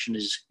information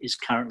is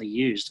currently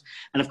used.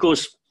 And of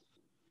course,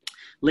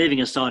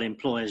 leaving aside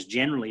employers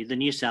generally, the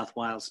New South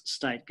Wales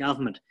state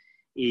government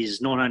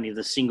is not only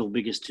the single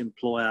biggest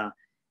employer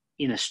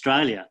in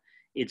Australia,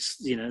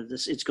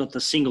 it's got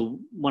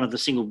one of the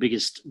single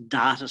biggest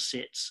data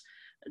sets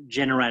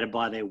generated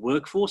by their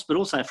workforce, but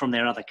also from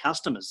their other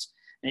customers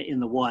in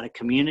the wider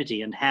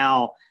community, and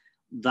how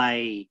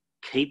they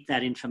keep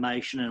that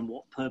information and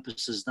what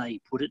purposes they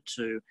put it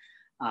to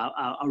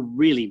are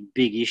really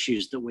big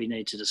issues that we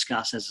need to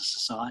discuss as a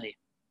society.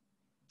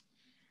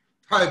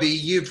 Kobi,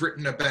 you've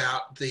written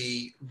about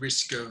the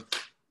risk of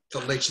the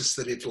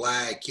legislative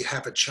lag. You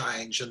have a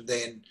change and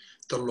then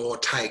the law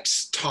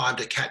takes time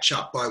to catch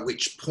up, by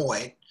which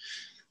point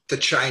the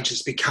change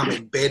has become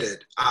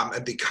embedded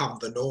and become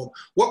the norm.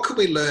 What could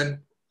we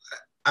learn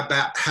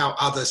about how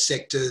other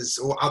sectors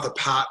or other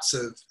parts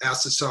of our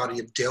society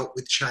have dealt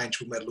with change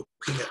when we're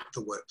looking at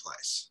the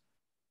workplace?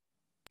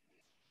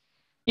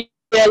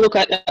 Yeah, look,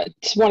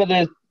 it's one of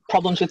the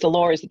problems with the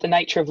law is that the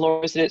nature of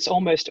law is that it's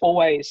almost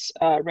always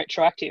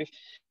retroactive.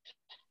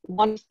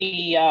 One of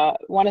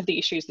the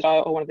issues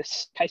or one of the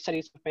case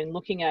studies I've been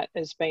looking at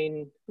has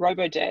been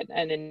robo-debt,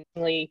 and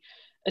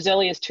as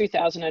early as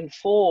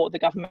 2004, the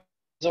government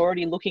was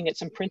already looking at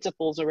some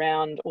principles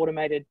around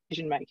automated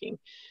decision making.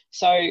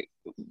 So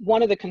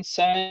one of the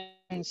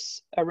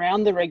concerns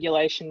around the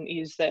regulation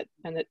is that,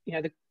 and that, you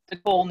know, the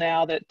goal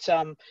now that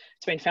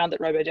it's been found that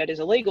robo-debt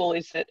is illegal,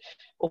 is that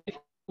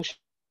people should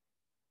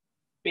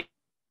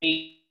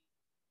be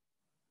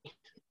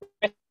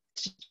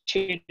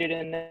restituted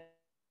and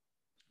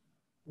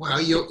well,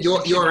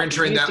 you're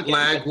entering that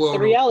lag world. The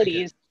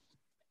reality is,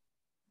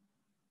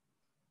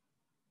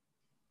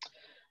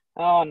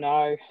 Oh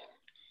no.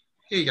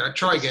 Here you go.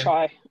 Try again.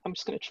 I'm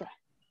just going to try.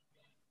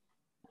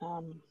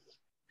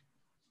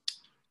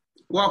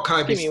 While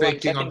Kobi's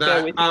speaking on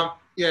that,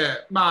 yeah,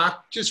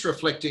 Mark, just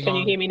reflecting on... Can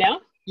you hear me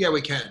now? Yeah,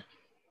 we can.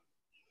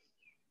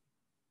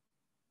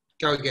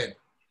 Go again.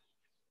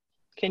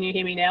 Can you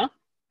hear me now?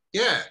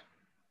 Yeah.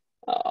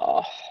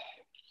 Oh,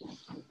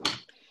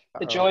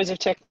 the joys of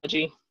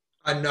technology.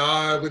 I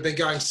know, we've been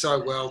going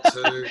so well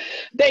too.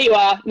 There you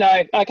are.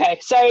 No, okay.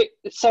 So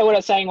what I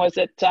was saying was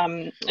that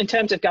in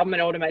terms of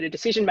government automated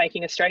decision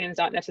making, Australians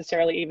aren't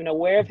necessarily even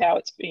aware of how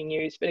it's being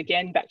used. But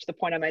again, back to the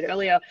point I made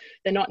earlier,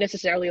 they're not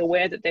necessarily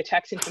aware that their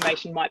tax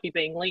information might be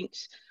being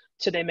linked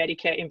to their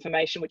Medicare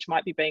information, which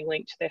might be being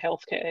linked to their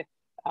healthcare,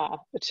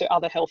 to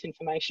other health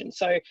information.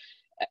 So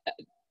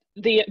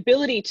the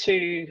ability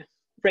to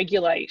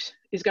regulate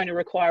is going to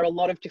require a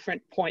lot of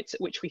different points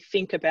at which we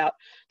think about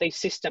these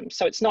systems.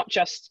 So it's not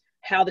just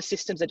how the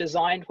systems are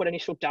designed, what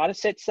initial data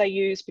sets they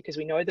use, because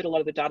we know that a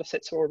lot of the data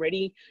sets are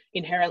already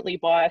inherently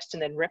biased,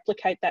 and then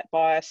replicate that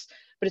bias.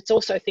 But it's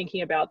also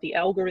thinking about the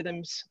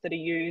algorithms that are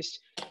used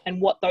and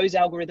what those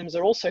algorithms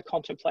are also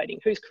contemplating,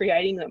 who's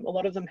creating them. A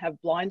lot of them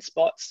have blind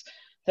spots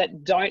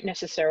that don't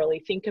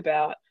necessarily think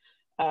about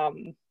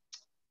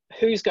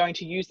who's going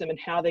to use them and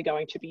how they're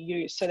going to be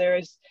used. So there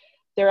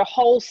are a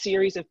whole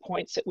series of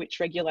points at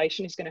which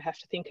regulation is going to have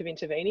to think of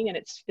intervening, and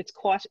it's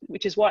quite,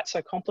 which is why it's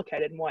so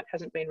complicated and why it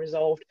hasn't been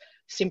resolved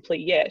simply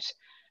yet.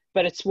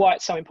 But it's why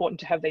it's so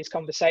important to have these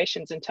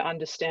conversations and to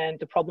understand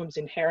the problems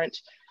inherent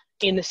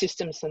in the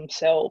systems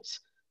themselves.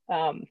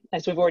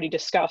 As we've already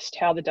discussed,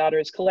 how the data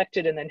is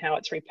collected and then how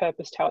it's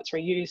repurposed, how it's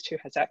reused, who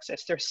has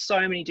access. There are so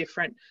many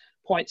different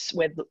points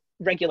where the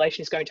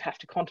regulation is going to have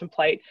to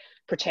contemplate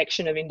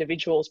protection of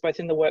individuals, both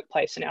in the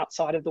workplace and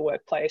outside of the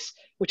workplace,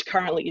 which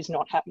currently is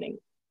not happening.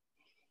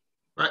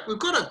 Right, we've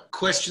got a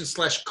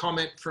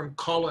question/comment from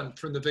Colin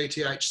from the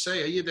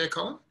VTHC. Are you there,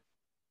 Colin?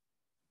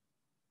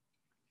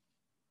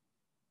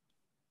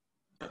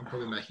 I'm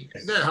probably making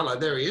it. There, hello,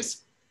 there he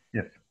is.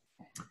 Yes.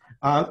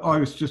 I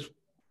was just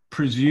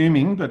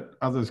presuming, but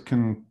others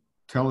can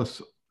tell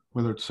us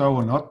whether it's so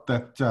or not,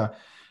 that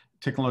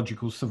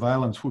technological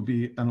surveillance would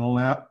be an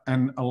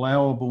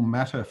allowable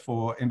matter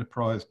for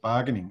enterprise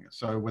bargaining.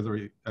 So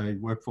whether a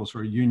workforce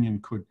or a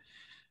union could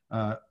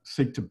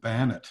seek to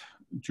ban it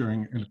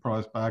during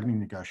enterprise bargaining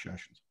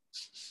negotiations.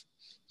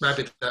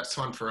 Maybe that's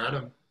one for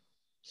Adam.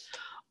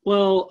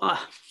 Well,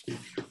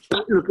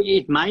 look,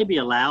 it may be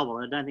allowable.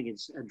 I don't think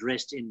it's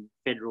addressed in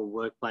federal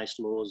workplace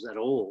laws at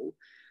all.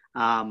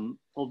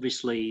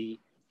 Obviously,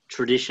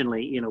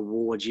 traditionally in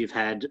awards, you've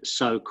had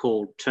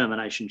so-called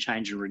termination,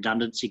 change and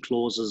redundancy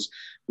clauses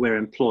where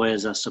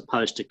employers are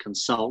supposed to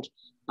consult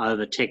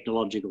over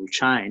technological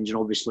change. And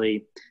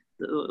obviously,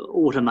 the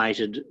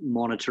automated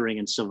monitoring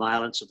and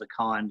surveillance of the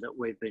kind that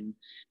we've been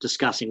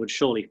discussing would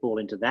surely fall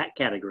into that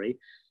category.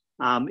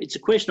 It's a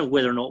question of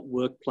whether or not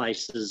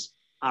workplaces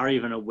are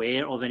even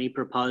aware of any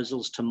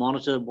proposals to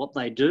monitor what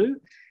they do,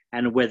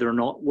 and whether or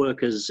not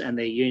workers and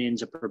their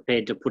unions are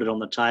prepared to put it on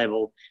the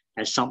table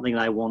as something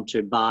they want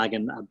to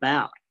bargain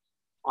about.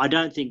 I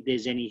don't think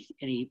there's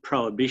any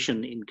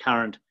prohibition in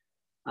current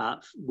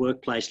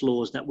workplace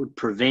laws that would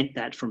prevent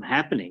that from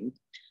happening,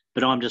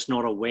 but I'm just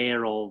not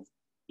aware of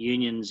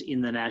unions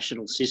in the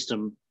national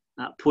system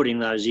putting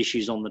those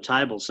issues on the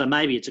table. So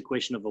maybe it's a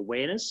question of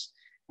awareness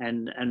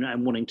and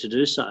wanting to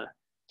do so.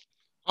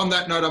 On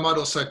that note, I might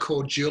also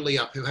call Julie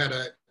up, who had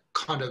a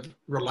kind of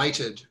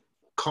related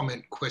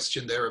comment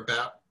question there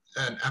about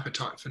an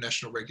appetite for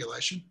national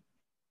regulation.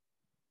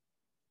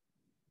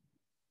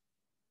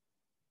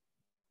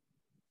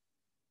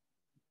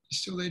 You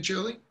still there,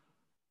 Julie?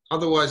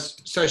 Otherwise,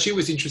 so she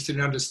was interested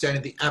in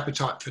understanding the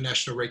appetite for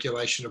national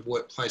regulation of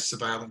workplace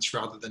surveillance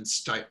rather than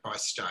state by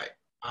state.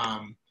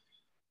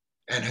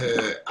 And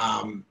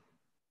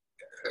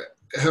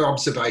her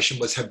observation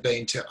have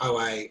been to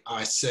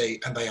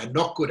OAIC, and they are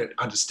not good at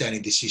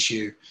understanding this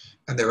issue,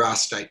 and there are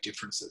state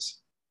differences.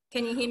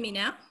 Can you hear me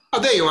now? Oh,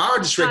 there you are. I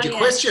just read your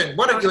question.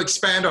 Why don't you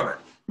expand on it?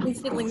 We're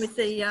fiddling with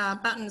the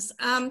buttons.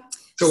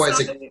 It's always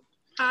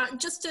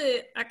just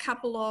a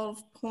couple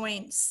of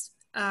points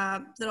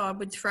that I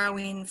would throw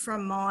in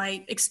from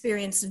my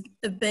experience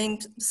of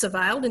being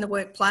surveilled in the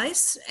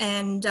workplace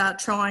and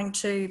trying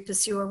to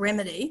pursue a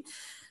remedy.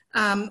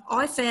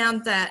 I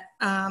found that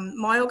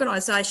my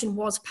organisation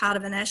was part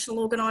of a national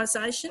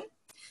organisation,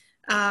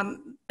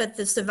 but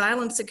the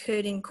surveillance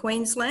occurred in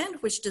Queensland,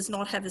 which does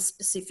not have a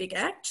specific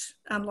act,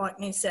 unlike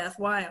New South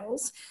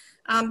Wales.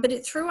 But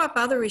it threw up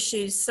other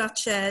issues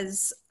such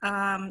as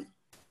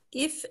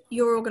if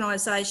your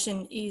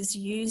organisation is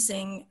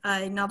using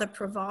another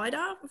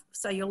provider,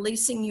 so you're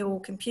leasing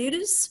your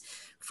computers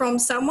from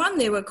someone,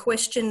 there were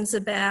questions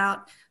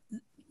about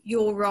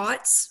your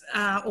rights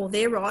or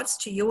their rights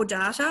to your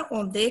data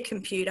on their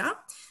computer.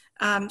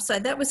 So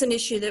that was an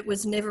issue that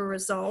was never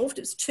resolved.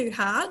 It was too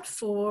hard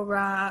for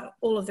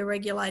all of the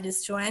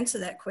regulators to answer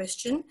that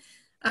question.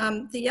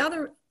 The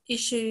other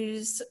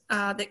issues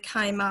that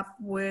came up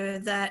were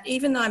that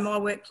even though my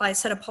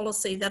workplace had a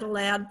policy that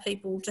allowed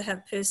people to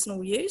have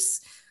personal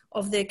use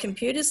of their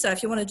computers. So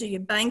if you want to do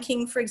your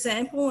banking, for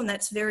example, and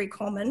that's very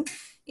common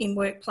in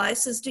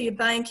workplaces, do your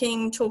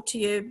banking, talk to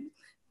your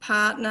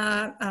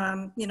partner,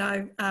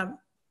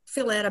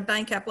 fill out a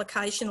bank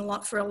application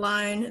for a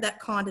loan, that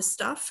kind of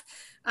stuff.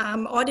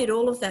 I did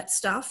all of that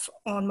stuff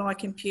on my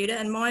computer,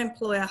 and my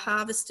employer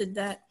harvested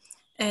that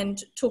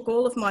and took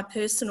all of my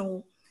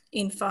personal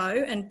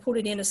info and put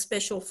it in a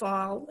special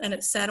file, and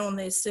it sat on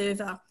their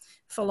server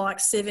for like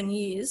 7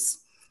 years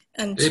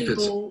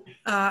until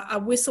a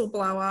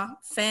whistleblower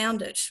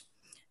found it.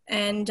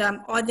 And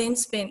I then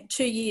spent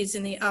 2 years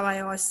in the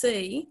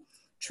OAIC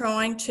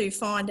trying to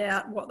find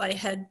out what they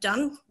had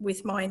done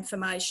with my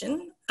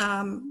information,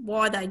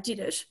 why they did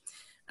it,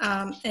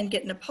 and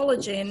get an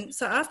apology. And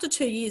so after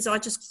 2 years, I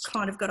just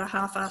kind of got a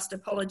half-assed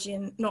apology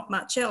and not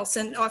much else.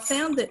 And I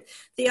found that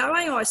the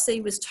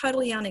OAIC was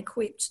totally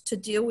unequipped to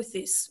deal with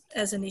this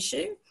as an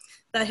issue.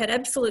 They had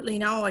absolutely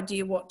no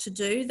idea what to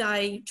do.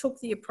 They took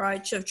the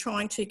approach of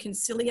trying to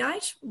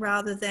conciliate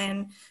rather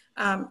than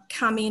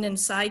come in and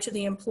say to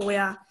the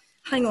employer,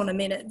 hang on a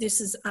minute,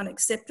 this is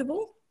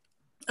unacceptable.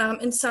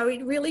 And so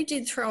it really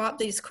did throw up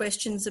these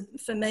questions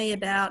for me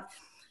about,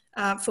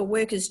 for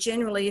workers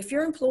generally, if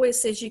your employer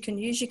says you can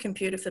use your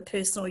computer for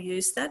personal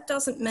use, that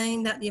doesn't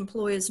mean that the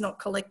employer is not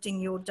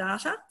collecting your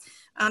data.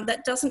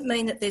 That doesn't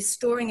mean that they're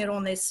storing it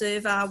on their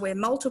server where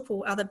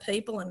multiple other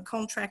people and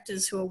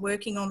contractors who are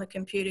working on the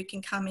computer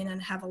can come in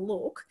and have a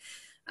look.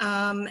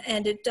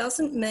 And it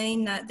doesn't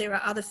mean that there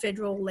are other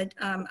federal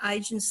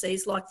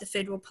agencies like the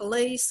Federal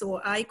Police or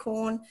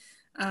ACORN,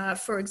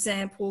 for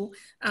example,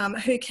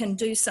 who can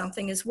do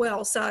something as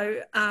well.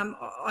 So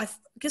I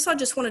guess I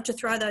just wanted to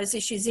throw those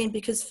issues in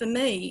because for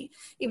me,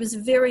 it was a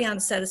very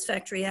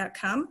unsatisfactory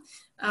outcome.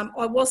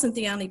 I wasn't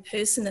the only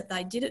person that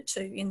they did it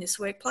to in this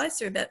workplace.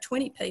 There were about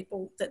 20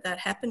 people that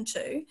happened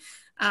to.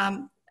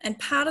 And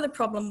part of the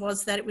problem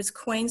was that it was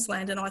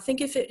Queensland. And I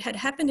think if it had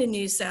happened in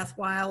New South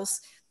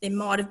Wales, there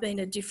might have been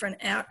a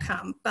different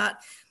outcome. But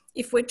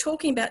if we're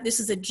talking about this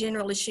as a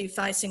general issue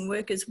facing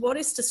workers, what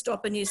is to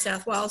stop a New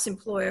South Wales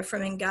employer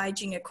from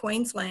engaging a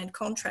Queensland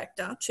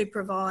contractor to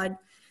provide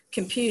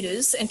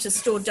computers and to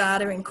store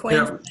data in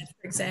Queensland,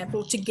 for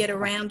example, to get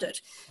around it?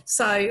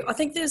 So I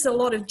think there's a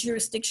lot of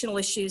jurisdictional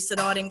issues that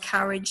I'd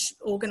encourage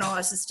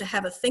organisers to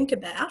have a think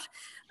about,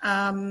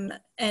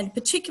 and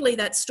particularly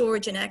that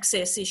storage and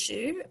access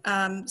issue,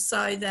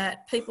 so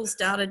that people's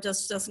data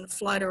just doesn't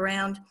float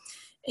around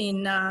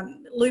in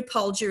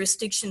loophole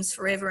jurisdictions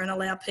forever and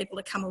allow people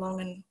to come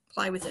along and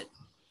play with it.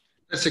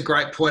 That's a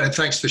great point, and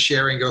thanks for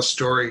sharing your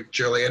story,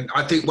 Julie. And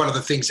I think one of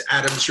the things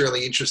Adam's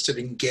really interested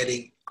in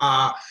getting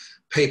are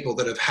people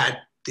that have had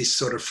this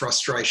sort of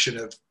frustration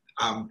of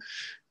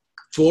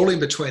falling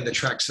between the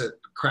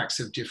cracks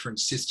of different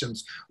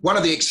systems. One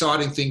of the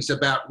exciting things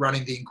about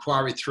running the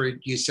inquiry through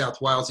New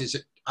South Wales is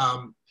that,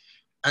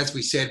 as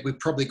we said, we've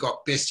probably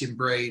got best in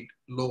breed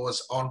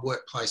laws on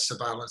workplace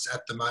surveillance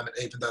at the moment,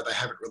 even though they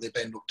haven't really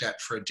been looked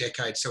at for a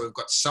decade. So we've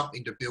got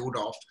something to build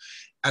off,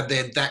 and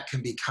then that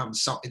can become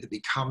something that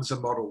becomes a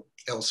model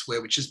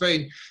elsewhere, which has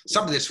been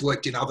something that's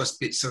worked in other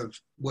bits of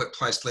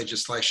workplace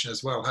legislation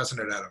as well,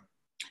 hasn't it, Adam?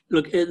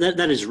 Look,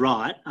 that is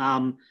right.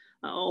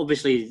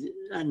 Obviously,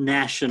 a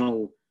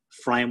national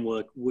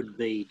framework would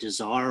be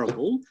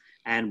desirable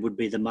and would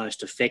be the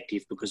most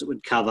effective because it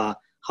would cover,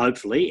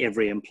 hopefully,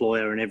 every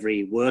employer and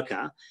every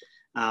worker.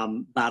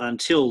 But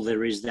until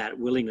there is that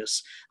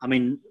willingness, I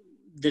mean,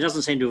 there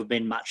doesn't seem to have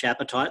been much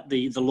appetite.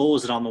 The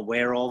laws that I'm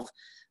aware of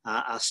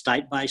are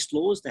state-based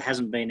laws. There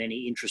hasn't been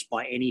any interest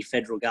by any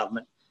federal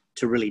government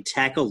to really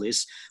tackle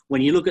this.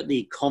 When you look at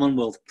the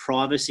Commonwealth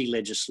privacy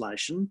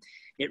legislation,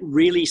 it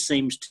really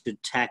seems to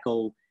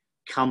tackle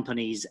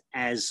companies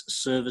as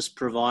service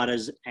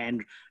providers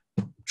and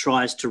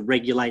tries to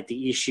regulate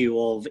the issue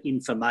of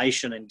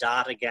information and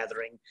data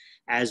gathering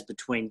as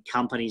between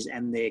companies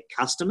and their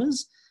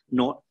customers,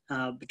 not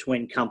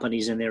between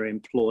companies and their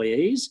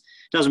employees.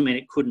 Doesn't mean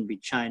it couldn't be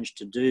changed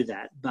to do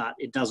that, but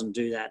it doesn't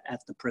do that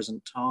at the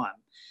present time.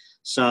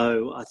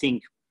 So I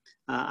think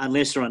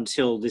unless or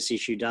until this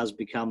issue does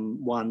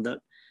become one that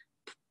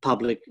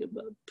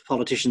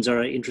politicians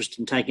are interested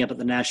in taking up at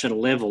the national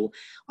level,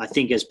 I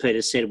think, as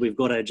Peter said, we've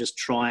got to just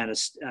try and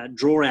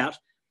draw out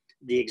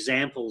the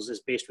examples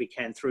as best we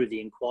can through the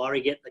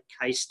inquiry, get the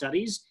case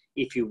studies,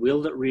 if you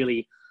will, that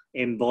really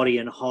embody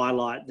and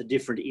highlight the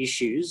different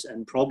issues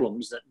and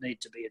problems that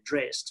need to be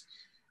addressed.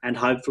 And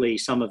hopefully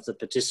some of the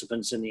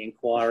participants in the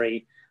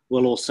inquiry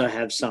will also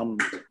have some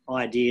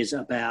ideas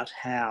about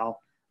how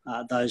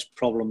those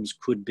problems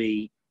could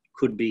be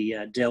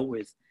dealt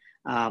with.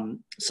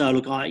 So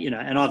look,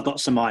 and I've got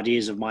some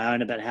ideas of my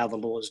own about how the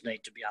laws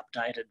need to be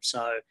updated.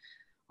 So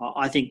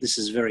I think this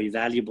is very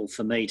valuable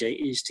for me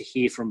to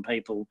hear from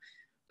people,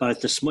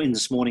 both in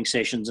this morning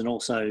sessions and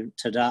also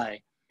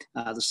today,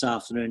 this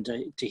afternoon,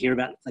 to hear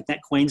about, like,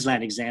 that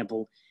Queensland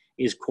example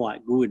is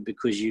quite good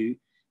because you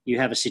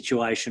have a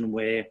situation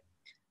where,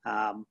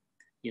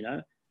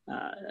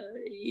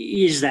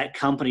 is that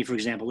company, for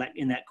example,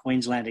 in that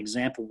Queensland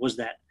example, was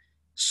that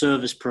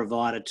service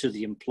provider to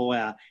the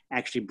employer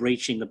actually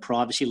breaching the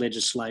privacy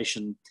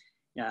legislation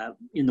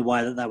in the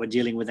way that they were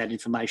dealing with that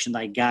information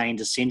they gained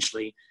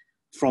essentially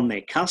from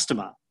their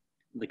customer,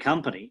 the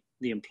company,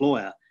 the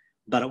employer,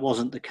 but it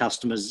wasn't the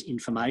customer's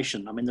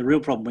information. I mean, the real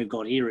problem we've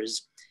got here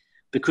is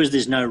because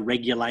there's no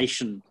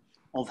regulation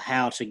of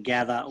how to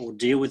gather or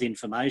deal with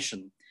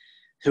information,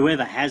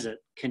 whoever has it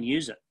can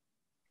use it.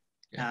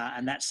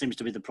 And that seems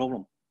to be the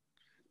problem.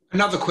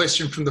 Another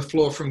question from the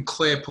floor from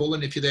Claire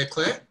Pullen, if you're there,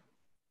 Claire.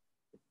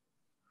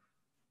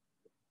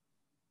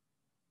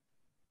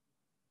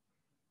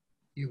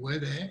 You were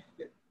there.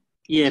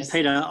 Yeah,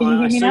 Peter, Can you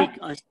hear me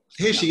now?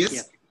 Here she is.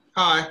 Yeah.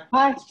 Hi.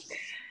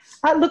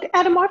 Hi. Look,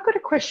 Adam, I've got a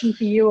question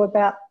for you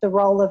about the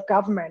role of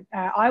government.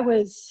 I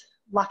was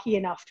lucky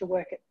enough to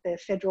work at the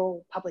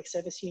Federal Public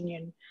Service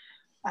Union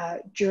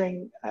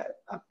during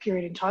a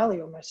period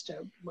entirely almost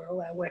where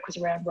all our work was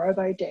around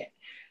robo-debt.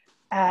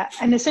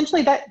 And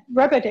essentially that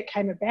robo-debt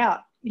came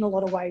about in a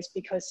lot of ways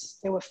because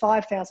there were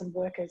 5,000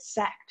 workers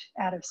sacked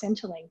out of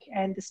Centrelink,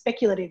 and the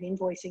speculative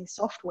invoicing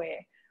software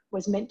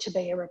was meant to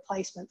be a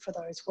replacement for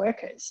those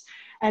workers.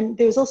 And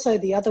there was also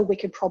the other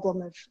wicked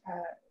problem of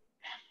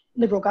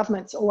Liberal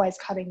governments always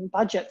cutting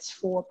budgets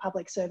for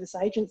public service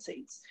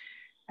agencies.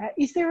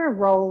 Is there a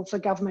role for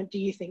government, do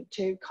you think,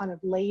 to kind of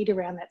lead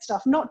around that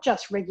stuff, not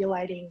just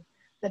regulating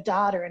the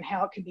data and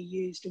how it can be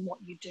used and what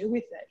you do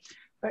with it,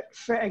 but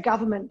for a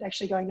government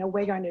actually going, no,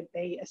 we're going to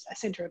be a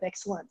centre of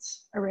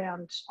excellence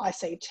around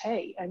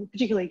ICT, and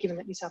particularly given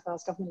that New South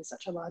Wales government is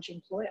such a large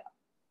employer?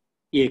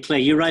 Yeah, Claire,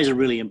 you raise a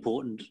really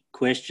important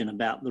question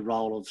about the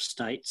role of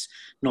states,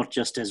 not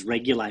just as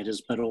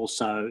regulators, but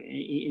also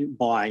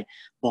by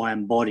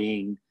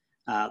embodying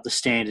the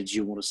standards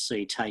you want to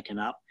see taken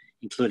up,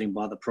 including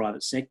by the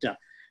private sector.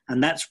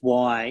 And that's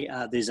why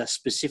there's a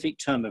specific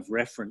term of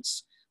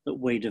reference that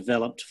we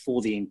developed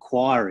for the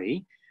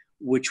inquiry,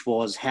 which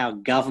was how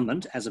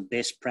government, as a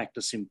best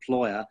practice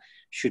employer,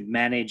 should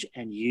manage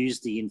and use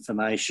the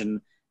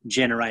information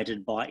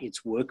generated by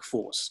its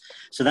workforce.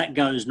 So that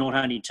goes not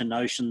only to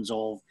notions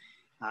of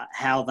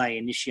how they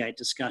initiate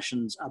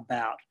discussions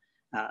about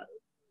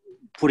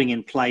putting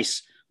in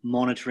place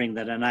monitoring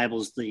that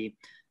enables the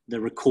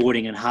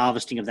recording and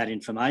harvesting of that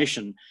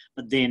information,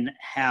 but then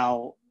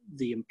how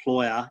the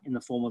employer in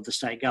the form of the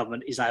state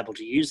government is able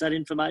to use that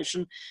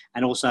information,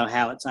 and also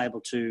how it's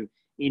able to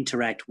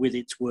interact with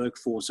its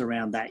workforce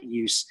around that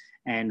use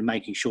and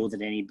making sure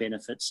that any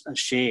benefits are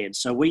shared.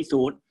 So we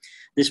thought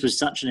this was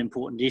such an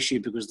important issue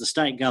because the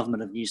state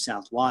government of New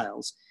South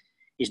Wales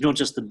is not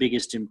just the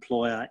biggest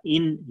employer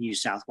in New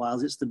South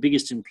Wales, it's the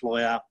biggest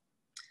employer,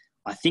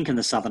 I think, in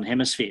the Southern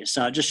Hemisphere.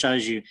 So it just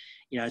shows you,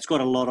 it's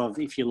got a lot of,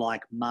 if you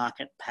like,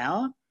 market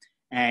power,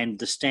 and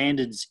the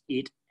standards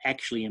it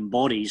actually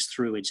embodies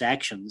through its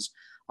actions,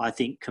 I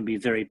think, can be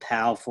very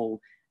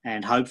powerful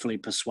and hopefully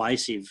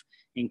persuasive,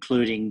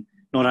 including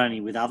not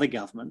only with other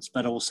governments,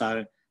 but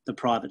also the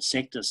private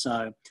sector.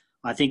 So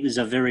I think there's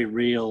a very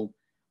real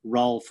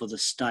role for the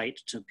state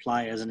to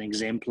play as an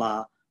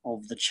exemplar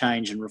of the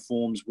change and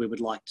reforms we would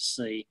like to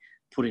see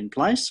put in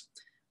place.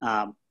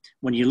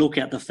 When you look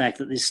at the fact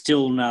that there's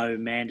still no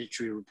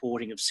mandatory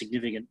reporting of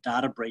significant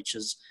data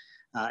breaches,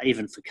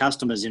 even for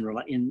customers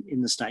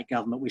in the state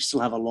government, we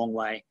still have a long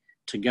way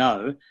to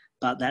go,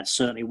 but that's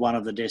certainly one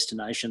of the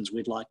destinations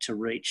we'd like to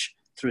reach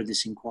through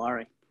this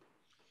inquiry.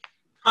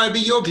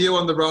 Kobi, your view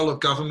on the role of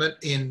government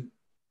in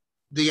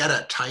the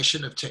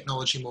adaptation of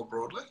technology more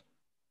broadly?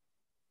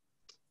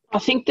 I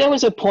think there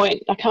was a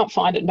point, I can't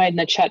find it, made in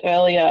the chat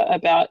earlier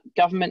about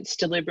governments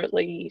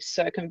deliberately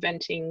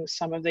circumventing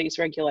some of these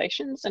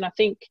regulations. And I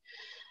think,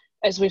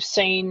 as we've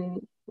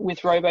seen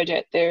with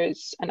robo-debt,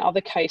 and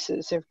other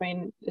cases, there's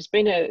been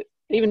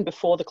even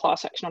before the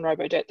class action on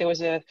robo-debt,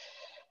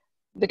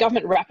 the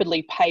government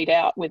rapidly paid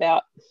out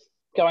without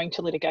going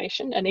to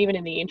litigation. And even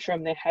in the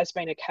interim, there has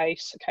been a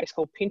case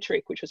called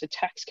Pintrick, which was a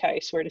tax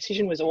case where a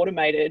decision was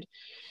automated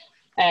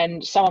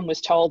and someone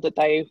was told that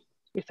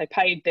if they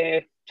paid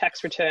their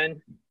tax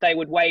return, they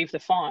would waive the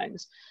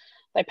fines.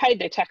 They paid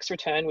their tax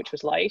return, which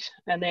was late,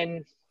 and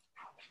then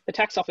the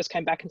tax office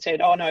came back and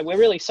said, oh no, we're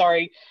really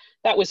sorry,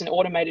 that was an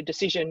automated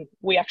decision,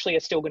 we actually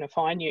are still going to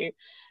fine you.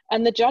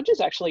 And the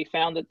judges actually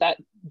found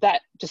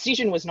that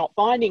decision was not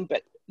binding,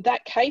 but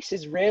that case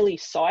is rarely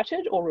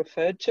cited or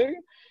referred to.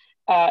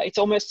 It's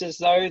almost as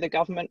though the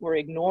government were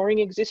ignoring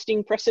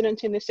existing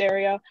precedent in this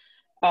area.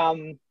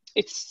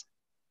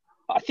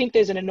 I think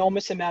there's an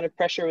enormous amount of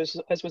pressure,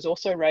 as was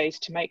also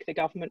raised, to make the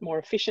government more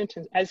efficient,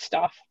 and as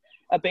staff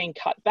are being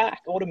cut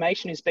back,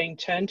 automation is being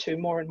turned to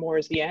more and more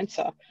as the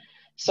answer.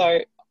 So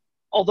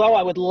although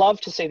I would love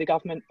to see the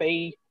government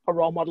be a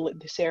role model in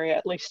this area,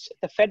 at least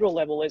at the federal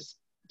level, is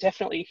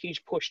definitely a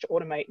huge push to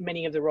automate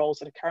many of the roles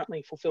that are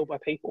currently fulfilled by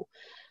people,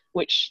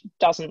 which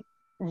doesn't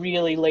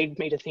really lead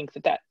me to think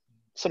that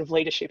sort of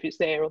leadership is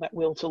there, or that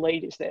will to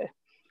lead is there.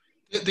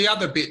 The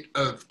other bit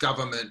of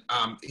government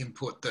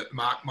input that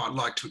Mark might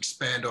like to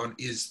expand on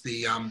is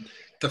the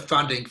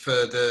funding for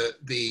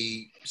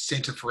the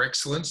Centre for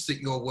Excellence that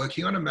you're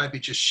working on, and maybe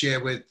just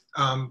share with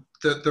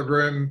the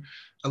room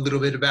a little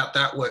bit about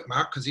that work,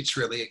 Mark, because it's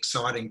really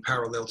exciting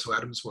parallel to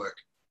Adam's work.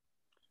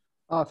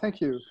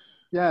 Thank you.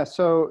 Yeah,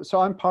 so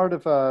I'm part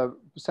of a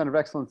Center of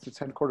Excellence that's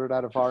headquartered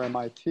out of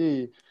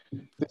RMIT.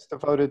 That's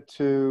devoted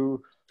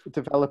to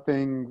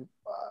developing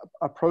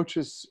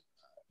approaches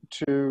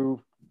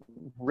to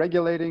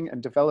regulating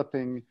and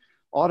developing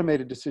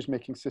automated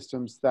decision-making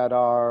systems that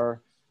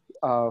are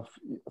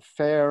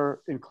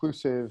fair,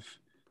 inclusive,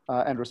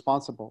 and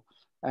responsible.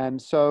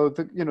 And so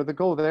the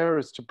goal there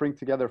is to bring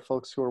together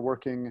folks who are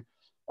working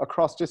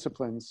across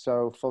disciplines.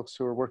 So folks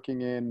who are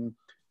working in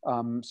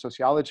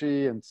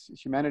sociology and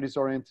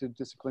humanities-oriented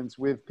disciplines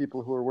with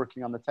people who are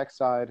working on the tech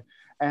side,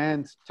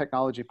 and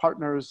technology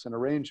partners and a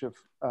range of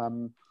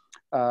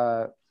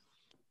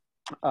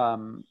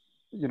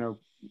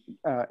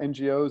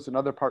NGOs and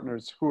other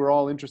partners who are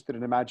all interested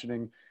in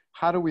imagining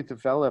how do we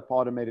develop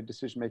automated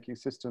decision-making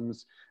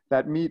systems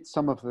that meet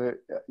some of the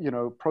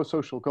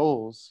pro-social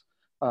goals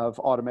of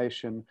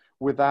automation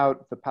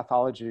without the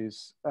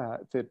pathologies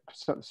that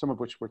some of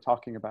which we're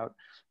talking about.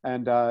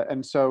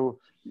 And so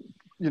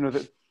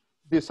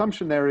the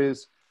assumption there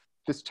is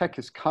this tech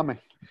is coming.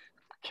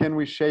 Can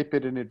we shape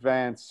it in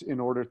advance in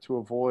order to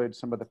avoid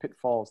some of the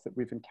pitfalls that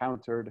we've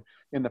encountered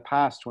in the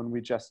past when we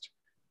just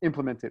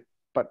implement it,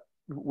 but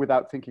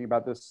without thinking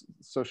about the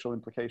social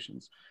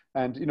implications?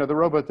 And the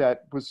robodebt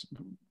was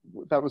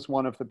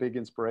one of the big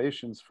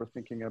inspirations for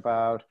thinking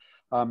about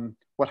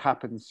what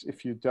happens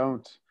if you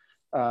don't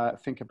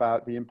think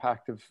about the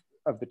impact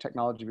of the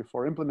technology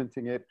before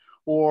implementing it,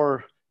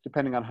 or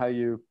depending on how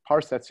you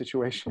parse that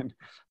situation,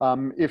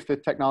 if the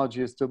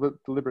technology is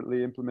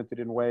deliberately implemented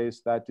in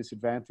ways that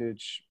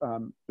disadvantage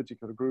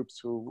particular groups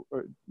who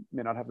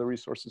may not have the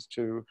resources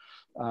to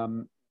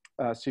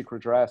seek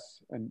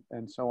redress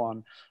and so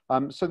on.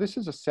 So this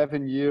is a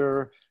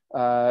 7-year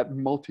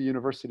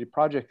multi-university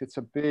project. It's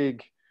a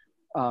big,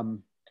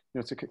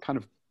 it's a kind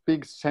of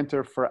big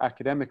center for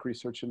academic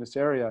research in this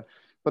area.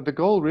 But the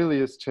goal really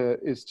is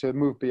to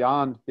move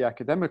beyond the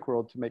academic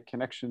world to make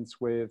connections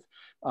with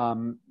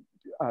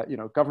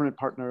government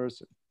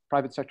partners,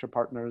 private sector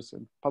partners,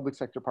 and public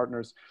sector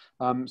partners.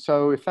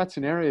 So if that's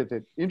an area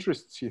that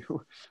interests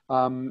you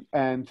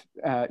and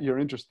you're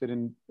interested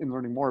in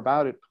learning more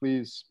about it,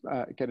 please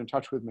get in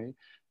touch with me.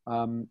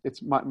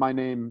 It's my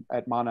name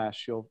at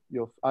Monash.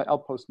 I'll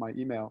post my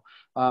email.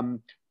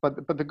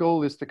 But the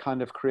goal is to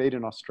kind of create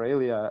in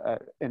Australia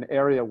an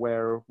area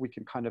where we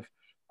can kind of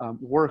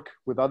work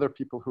with other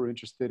people who are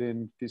interested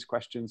in these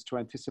questions to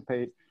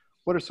anticipate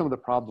what are some of the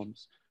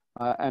problems.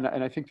 And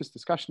I think this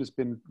discussion has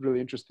been really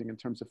interesting in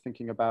terms of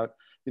thinking about,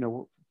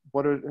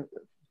 what are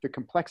the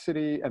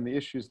complexity and the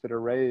issues that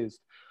are raised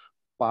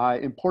by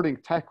importing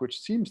tech, which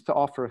seems to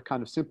offer a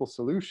kind of simple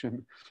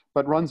solution,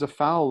 but runs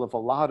afoul of a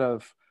lot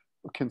of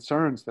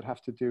concerns that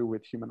have to do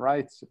with human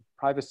rights, and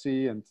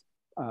privacy, and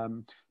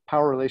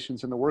power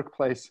relations in the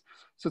workplace.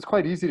 So it's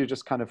quite easy to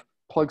just kind of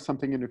plug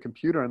something into a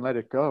computer and let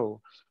it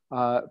go.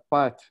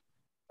 But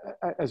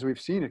as we've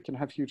seen, it can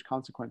have huge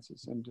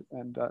consequences.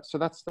 And so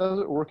that's what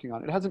we're working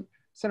on.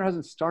 Center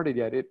hasn't started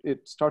yet.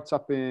 It starts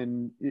up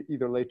in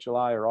either late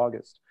July or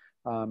August,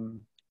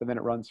 but then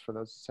it runs for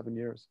those 7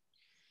 years.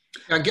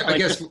 I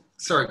guess,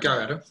 sorry, go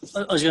Adam.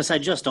 I was going to say,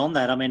 just on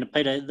that, I mean,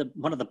 Peter,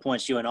 one of the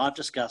points you and I have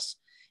discussed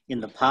in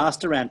the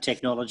past around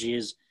technology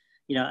is,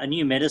 a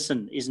new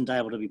medicine isn't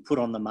able to be put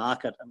on the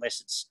market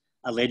unless it's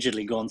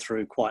allegedly gone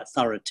through quite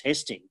thorough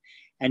testing.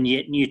 And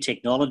yet new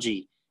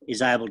technology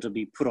is able to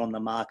be put on the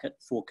market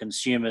for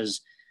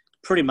consumers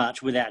pretty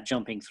much without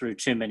jumping through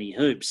too many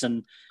hoops.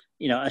 And,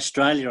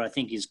 Australia, I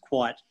think, is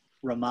quite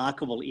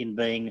remarkable in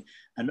being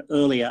an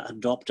earlier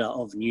adopter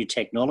of new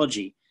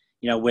technology.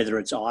 Whether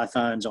it's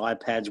iPhones,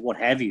 iPads, what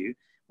have you,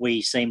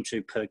 we seem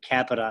to per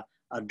capita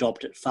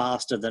adopt it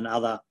faster than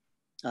other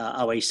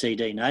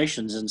OECD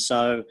nations. And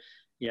so,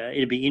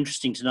 it'd be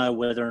interesting to know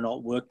whether or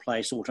not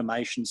workplace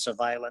automation,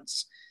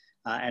 surveillance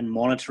and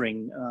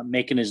monitoring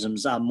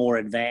mechanisms are more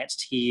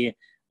advanced here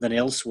than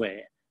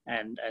elsewhere,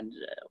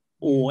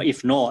 or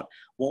if not,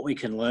 what we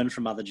can learn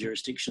from other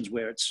jurisdictions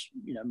where it's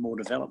more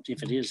developed,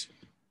 if it is.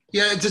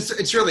 Yeah,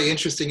 it's really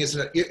interesting,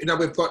 isn't it?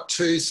 We've got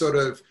two sort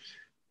of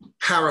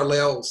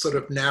parallel sort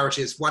of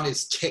narratives. One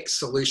is tech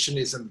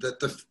solutionism,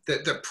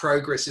 that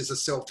progress is a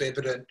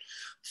self-evident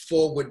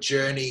forward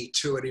journey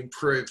to an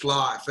improved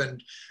life,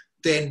 and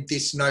then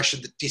this notion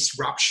that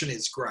disruption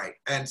is great.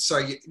 And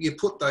so you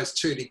put those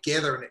two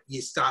together and you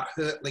start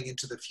hurtling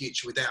into the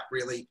future without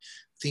really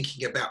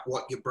thinking about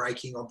what you're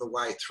breaking on the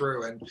way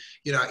through. And,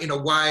 in a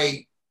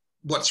way,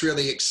 what's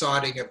really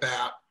exciting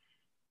about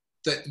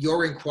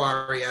your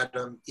inquiry,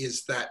 Adam,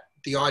 is that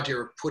the idea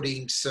of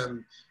putting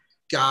some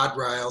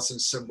guardrails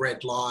and some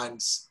red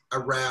lines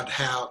around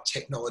how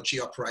technology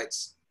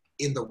operates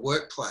in the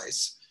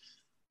workplace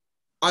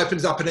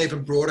opens up an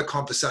even broader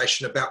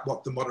conversation about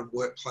what the modern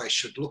workplace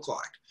should look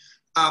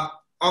like.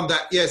 On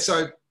that,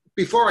 so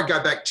before I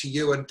go back to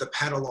you and the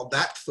panel on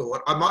that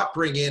thought, I might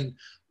bring in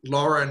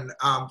Lauren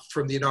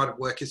from the United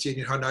Workers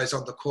Union, who I know is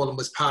on the call and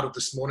was part of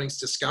this morning's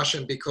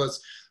discussion,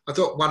 because I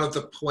thought one of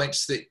the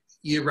points that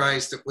you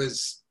raised that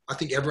was, I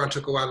think everyone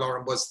took away,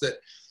 Lauren, was that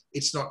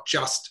it's not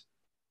just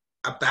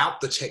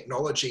about the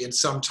technology, and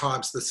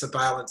sometimes the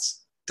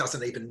surveillance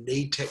doesn't even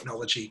need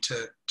technology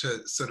to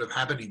sort of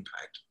have an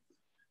impact.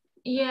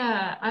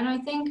 Yeah, and I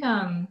think,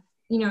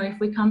 you know, if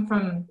we come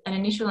from an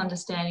initial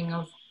understanding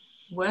of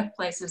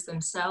workplaces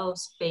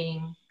themselves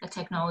being a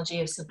technology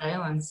of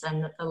surveillance,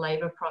 and that the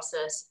labour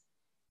process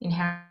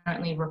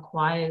inherently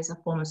requires a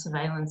form of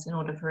surveillance in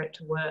order for it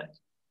to work,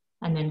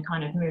 and then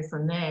kind of move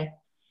from there.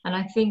 And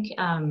I think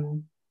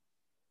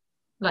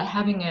like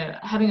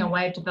having a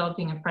way of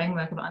developing a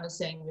framework of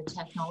understanding the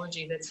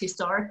technology that's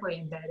historically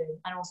embedded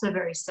and also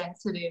very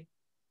sensitive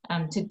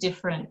to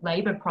different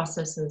labour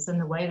processes, and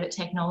the way that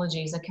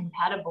technologies are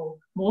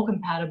more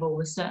compatible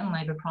with certain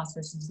labour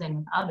processes than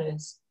with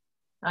others.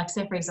 Like,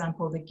 say, for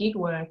example, the gig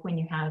work, when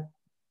you have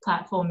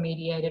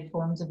platform-mediated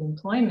forms of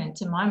employment,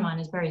 to my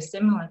mind, is very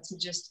similar to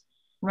just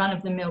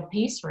run-of-the-mill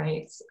piece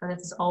rates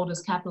that's as old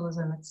as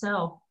capitalism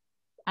itself.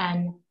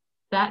 And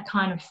that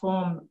kind of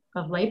form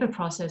of labour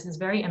process is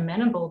very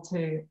amenable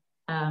to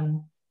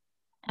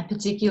a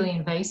particularly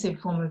invasive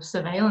form of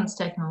surveillance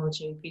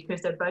technology,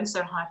 because they're both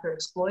so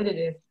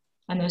hyper-exploitative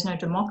and there's no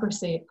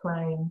democracy at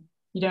play, and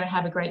you don't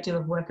have a great deal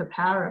of worker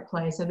power at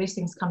play. So these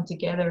things come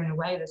together in a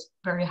way that's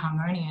very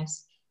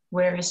harmonious.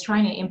 Whereas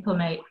trying to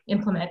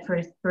implement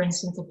for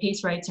instance, a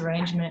piece rates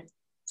arrangement,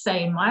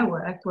 say in my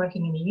work,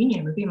 working in a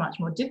union, would be much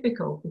more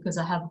difficult, because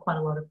I have quite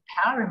a lot of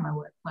power in my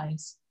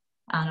workplace.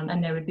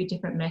 And there would be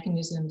different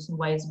mechanisms and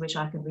ways in which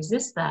I could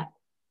resist that.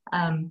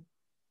 And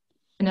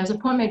there was a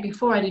point made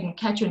before, I didn't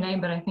catch your name,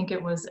 but I think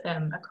it was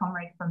a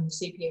comrade from the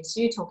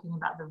CPSU talking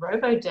about the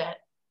robo-debt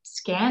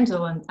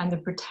scandal and the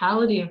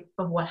brutality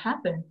of what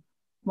happened.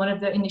 One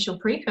of the initial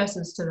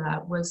precursors to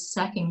that was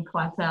sacking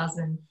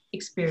 5,000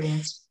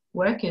 experienced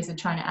workers and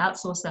trying to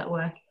outsource that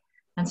work.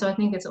 And so I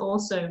think it's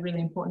also really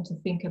important to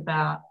think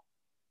about,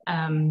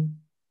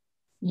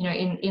 you know,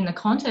 in the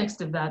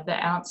context of that, the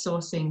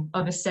outsourcing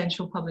of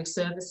essential public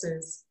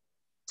services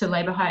to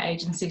labour hire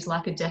agencies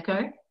like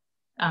Adecco,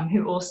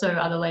 who also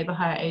are the labour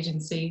hire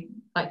agency,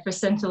 like for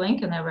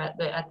Centrelink, and they were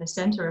at the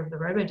centre of the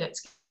robo-debt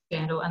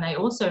scandal, and they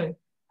also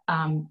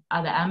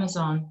are the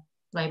Amazon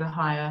labour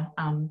hire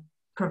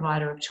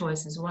provider of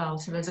choice as well.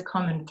 So there's a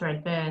common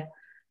thread there.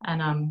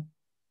 And,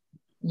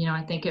 you know,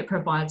 I think it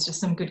provides just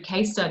some good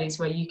case studies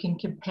where you can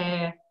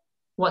compare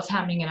what's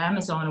happening at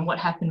Amazon and what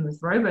happened with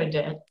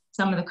robo-debt.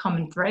 Some of the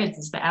common threads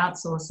is the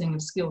outsourcing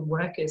of skilled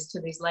workers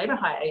to these labour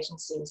hire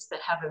agencies that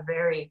have a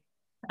very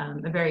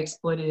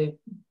exploitative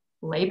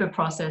labour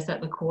process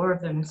at the core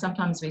of them. And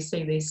sometimes we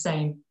see these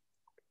same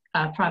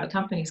private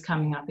companies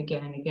coming up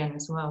again and again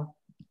as well.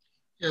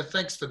 Yeah,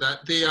 thanks for that.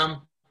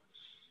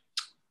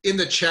 In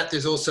the chat,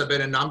 there's also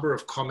been a number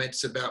of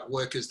comments about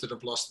workers that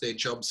have lost their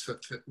jobs for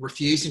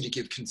refusing to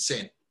give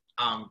consent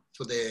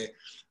for their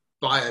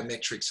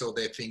biometrics or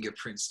their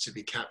fingerprints to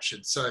be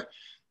captured. So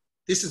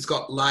this has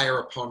got layer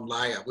upon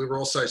layer. We were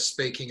also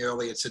speaking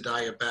earlier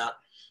today about,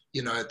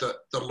 you know,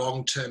 the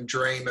long-term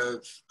dream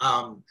of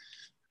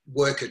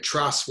worker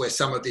trust, where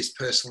some of this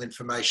personal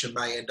information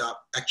may end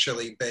up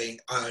actually being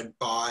owned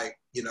by,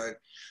 you know,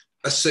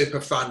 a super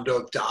fund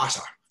of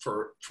data,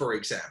 for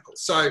example.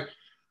 So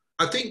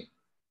I think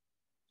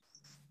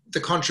the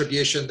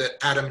contribution that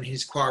Adam and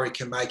his inquiry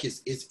can make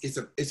is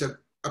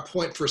a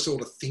point for us all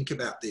to think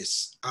about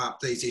this,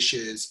 these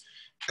issues,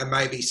 and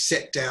maybe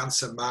set down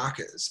some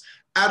markers.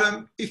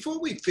 Adam, before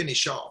we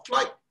finish off,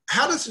 like,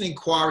 how does an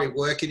inquiry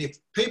work? And if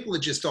people are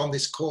just on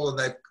this call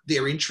and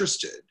they're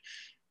interested,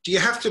 do you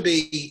have to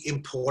be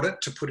important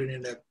to put it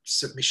in a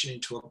submission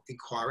into an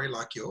inquiry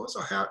like yours,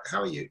 or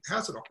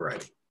how's it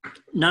operating?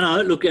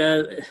 No, look,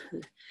 there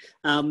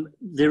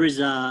is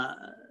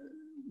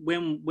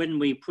when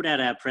we put out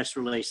our press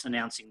release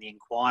announcing the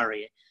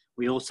inquiry,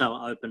 we also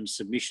opened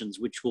submissions,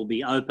 which will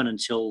be open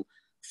until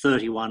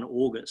 31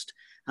 August.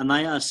 And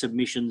they are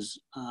submissions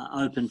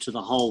open to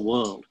the whole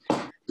world.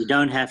 You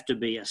don't have to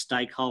be a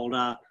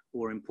stakeholder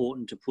or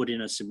important to put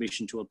in a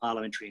submission to a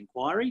parliamentary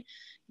inquiry.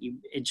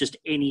 It's just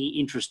any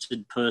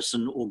interested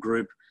person or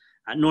group,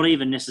 not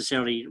even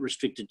necessarily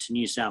restricted to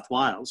New South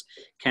Wales,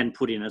 can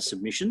put in a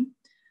submission.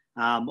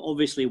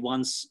 Obviously,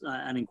 once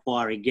an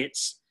inquiry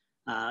gets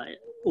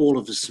all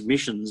of the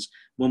submissions,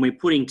 when we're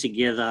putting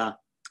together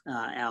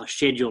our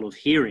schedule of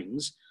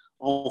hearings,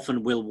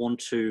 often we'll want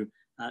to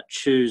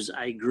choose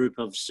a group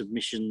of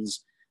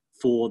submissions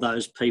for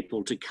those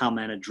people to come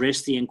and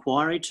address the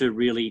inquiry, to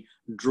really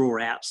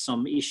draw out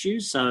some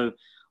issues. So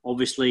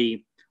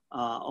obviously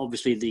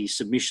the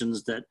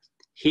submissions that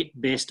hit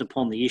best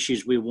upon the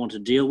issues we want to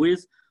deal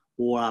with,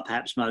 or are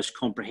perhaps most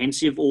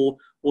comprehensive, or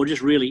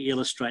just really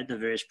illustrate the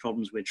various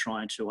problems we're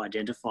trying to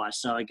identify.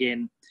 So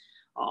again,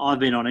 I've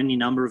been on any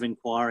number of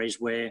inquiries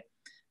where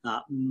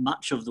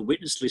much of the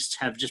witness lists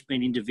have just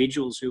been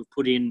individuals who've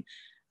put in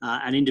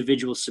an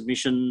individual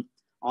submission,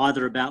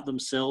 either about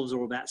themselves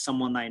or about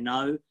someone they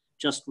know,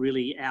 just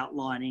really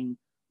outlining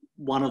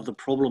one of the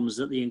problems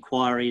that the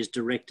inquiry is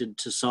directed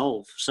to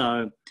solve.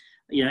 So,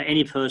 you know,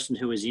 any person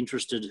who is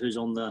interested, who's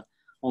on the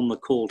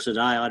call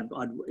today, I'd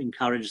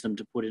encourage them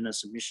to put in a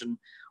submission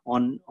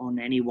on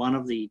any one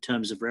of the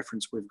terms of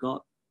reference we've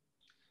got.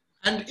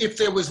 And if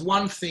there was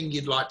one thing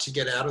you'd like to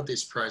get out of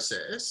this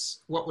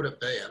process, what would it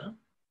be, Adam?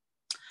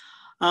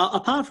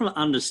 Apart from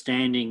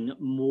understanding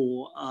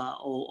more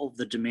of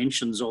the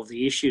dimensions of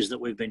the issues that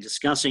we've been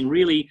discussing,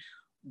 really,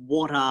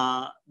 what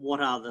are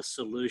the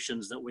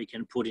solutions that we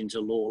can put into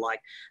law?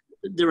 Like,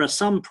 there are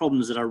some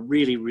problems that are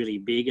really, really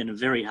big and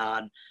very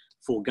hard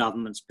for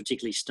governments,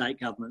 particularly state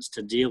governments,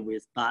 to deal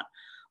with. But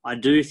I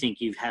do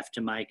think you have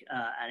to make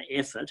an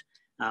effort.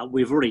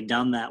 We've already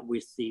done that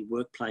with the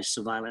workplace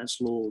surveillance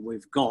law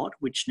we've got,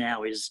 which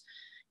now is,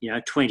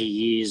 20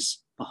 years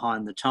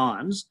behind the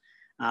times.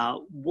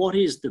 What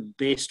is the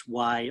best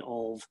way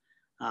of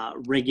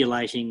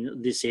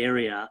regulating this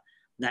area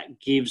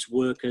that gives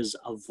workers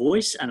a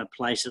voice and a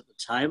place at the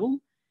table?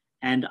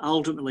 And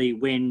ultimately,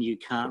 when you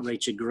can't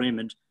reach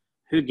agreement,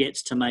 who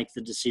gets to make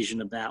the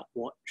decision about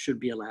what should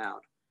be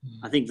allowed?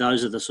 I think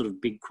those are the sort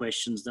of big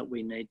questions that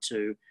we need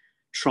to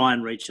try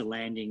and reach a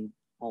landing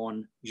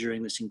on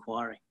during this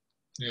inquiry.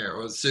 Yeah,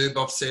 or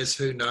Zuboff says,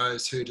 who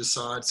knows, who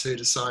decides, who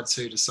decides,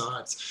 who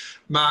decides.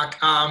 Mark,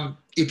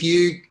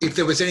 if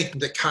there was anything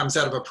that comes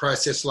out of a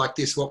process like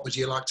this, what would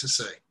you like to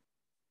see?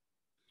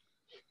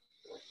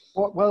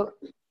 Well,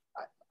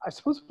 I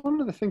suppose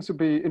one of the things that would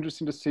be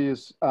interesting to see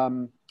is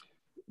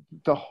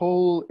the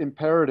whole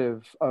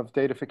imperative of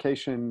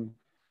datafication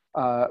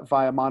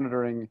via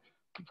monitoring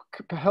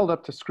held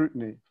up to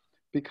scrutiny,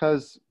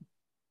 because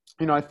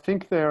I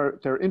think there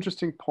are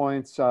interesting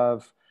points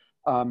of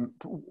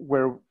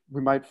where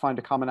we might find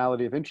a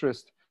commonality of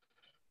interest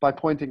by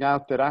pointing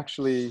out that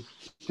actually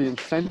the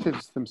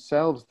incentives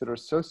themselves that are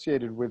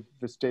associated with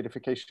this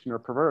datafication are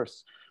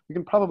perverse. We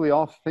can probably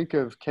all think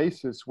of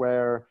cases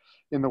where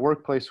in the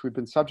workplace we've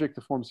been subject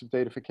to forms of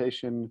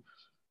datafication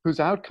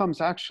whose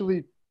outcomes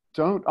actually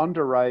don't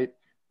underwrite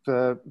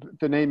the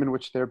name in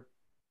which they're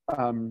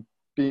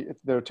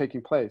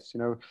taking place.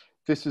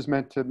 This is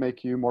meant to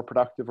make you more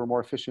productive or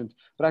more efficient,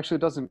 but actually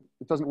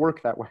it doesn't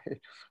work that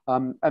way.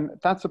 And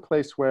that's a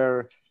place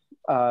where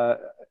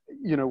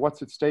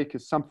what's at stake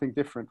is something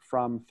different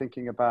from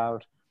thinking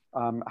about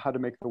how to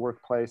make the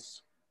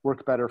workplace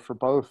work better for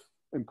both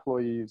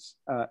employees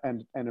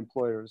and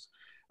employers,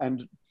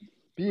 and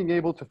being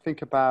able to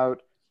think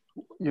about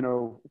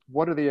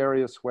what are the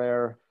areas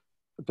where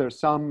there's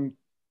some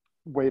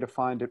way to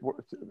find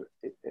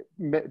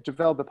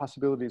develop the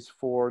possibilities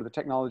for the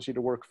technology to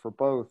work for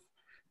both.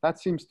 That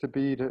seems to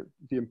be the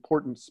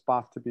important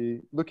spot to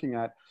be looking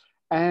at.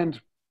 And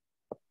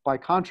by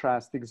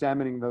contrast,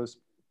 examining those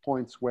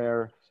points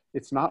where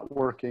it's not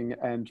working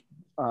and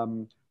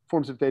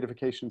forms of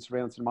datafication,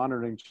 surveillance, and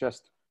monitoring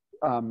just,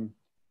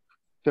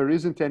 there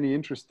isn't any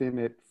interest in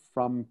it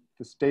from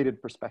the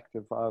stated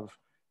perspective of,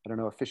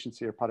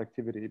 efficiency or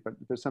productivity, but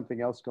there's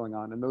something else going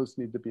on, and those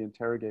need to be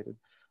interrogated.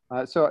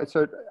 So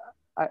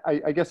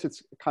I guess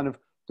it's kind of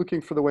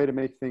looking for the way to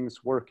make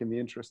things work in the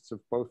interests of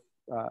both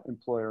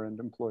employer and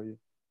employee.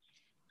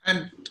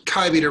 And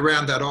Kobi, to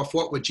round that off,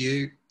 what would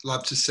you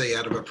love to see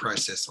out of a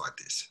process like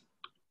this?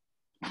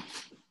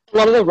 A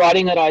lot of the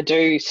writing that I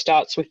do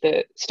starts with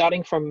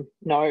starting from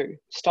no,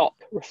 stop,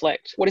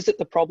 reflect. What is it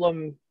the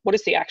problem? What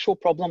is the actual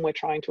problem we're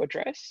trying to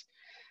address?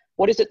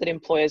 What is it that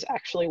employers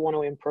actually want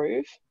to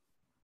improve?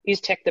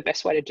 Is tech the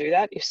best way to do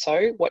that? If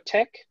so, what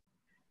tech?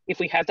 If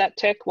we have that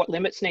tech, what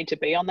limits need to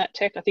be on that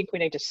tech? I think we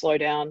need to slow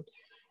down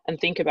and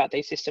think about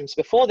these systems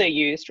before they're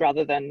used,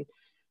 rather than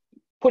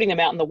putting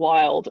them out in the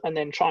wild and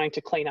then trying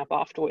to clean up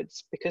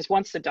afterwards. Because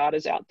once the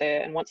data's out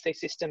there and once these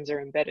systems are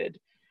embedded,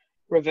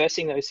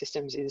 reversing those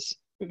systems is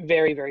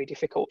very, very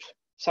difficult.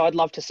 So I'd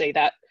love to see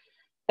that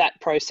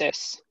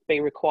process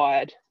be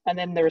required. And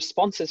then the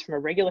responses from a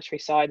regulatory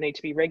side need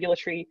to be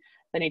regulatory,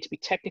 they need to be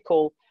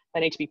technical, they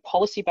need to be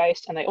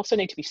policy-based, and they also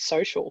need to be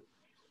social.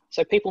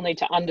 So people need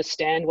to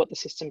understand what the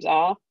systems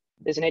are.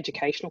 There's an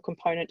educational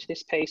component to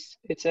this piece.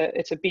 It's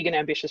a big and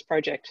ambitious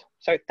project.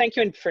 So thank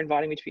you for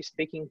inviting me to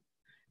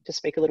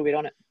speak a little bit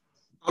on it.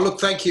 Oh, look,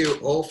 thank you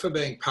all for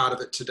being part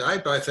of it today,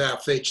 both our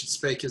featured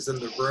speakers in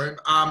the room.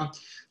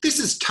 This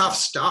is tough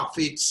stuff.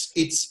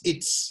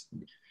 It's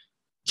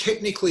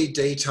technically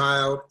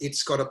detailed.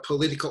 It's got a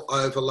political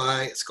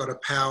overlay. It's got a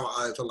power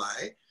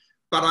overlay.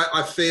 But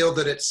I feel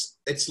that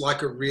it's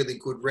like a really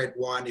good red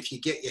wine. If you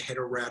get your head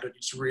around it,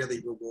 it's really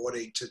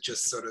rewarding to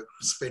just sort of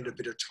spend a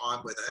bit of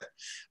time with it,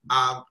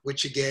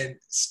 which again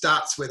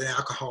starts with an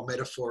alcohol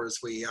metaphor as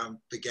we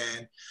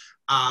began.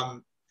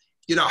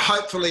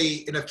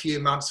 Hopefully in a few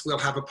months we'll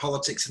have a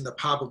politics in the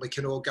pub and we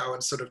can all go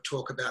and sort of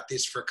talk about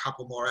this for a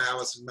couple more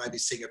hours and maybe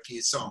sing a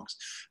few songs.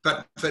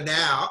 But for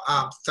now,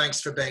 thanks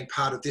for being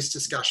part of this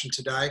discussion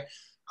today.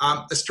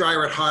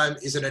 Australia at Home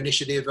is an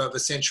initiative of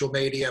Essential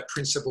Media,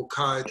 Principal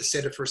Co, the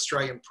Centre for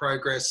Australian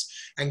Progress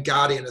and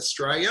Guardian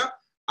Australia.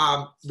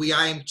 We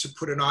aim to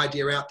put an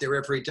idea out there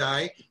every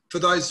day. For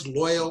those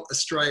loyal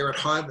Australia at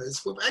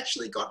Homers, we've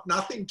actually got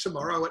nothing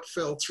tomorrow. It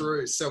fell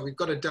through. So we've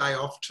got a day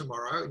off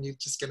tomorrow and you're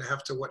just going to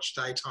have to watch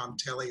daytime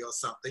telly or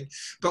something.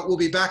 But we'll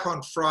be back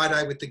on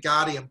Friday with the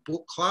Guardian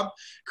Book Club.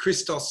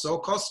 Christos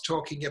Zorkos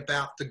talking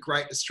about the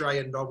great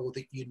Australian novel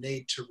that you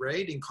need to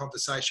read, in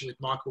conversation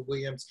with Michael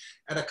Williams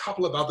and a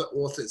couple of other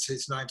authors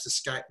whose names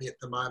escape me at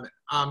the moment.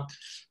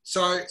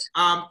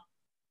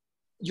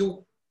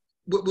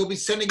 we'll be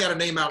sending out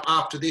an email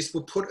after this.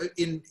 We'll put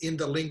in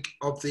the link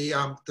of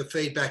the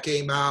feedback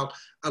email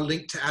a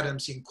link to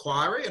Adam's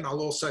inquiry, and I'll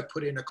also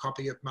put in a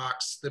copy of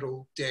Mark's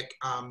little deck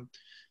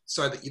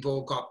so that you've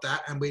all got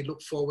that. And we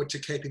look forward to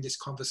keeping this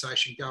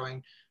conversation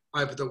going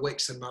over the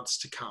weeks and months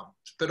to come.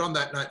 But on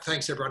that note,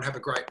 thanks everyone. Have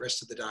a great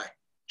rest of the day.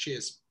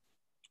 Cheers.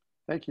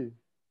 Thank you.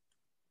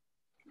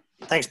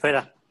 Thanks,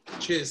 Peter.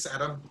 Cheers,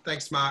 Adam.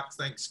 Thanks, Mark.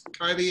 Thanks,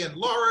 Kobi and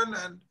Lauren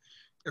and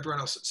everyone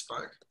else that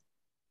spoke.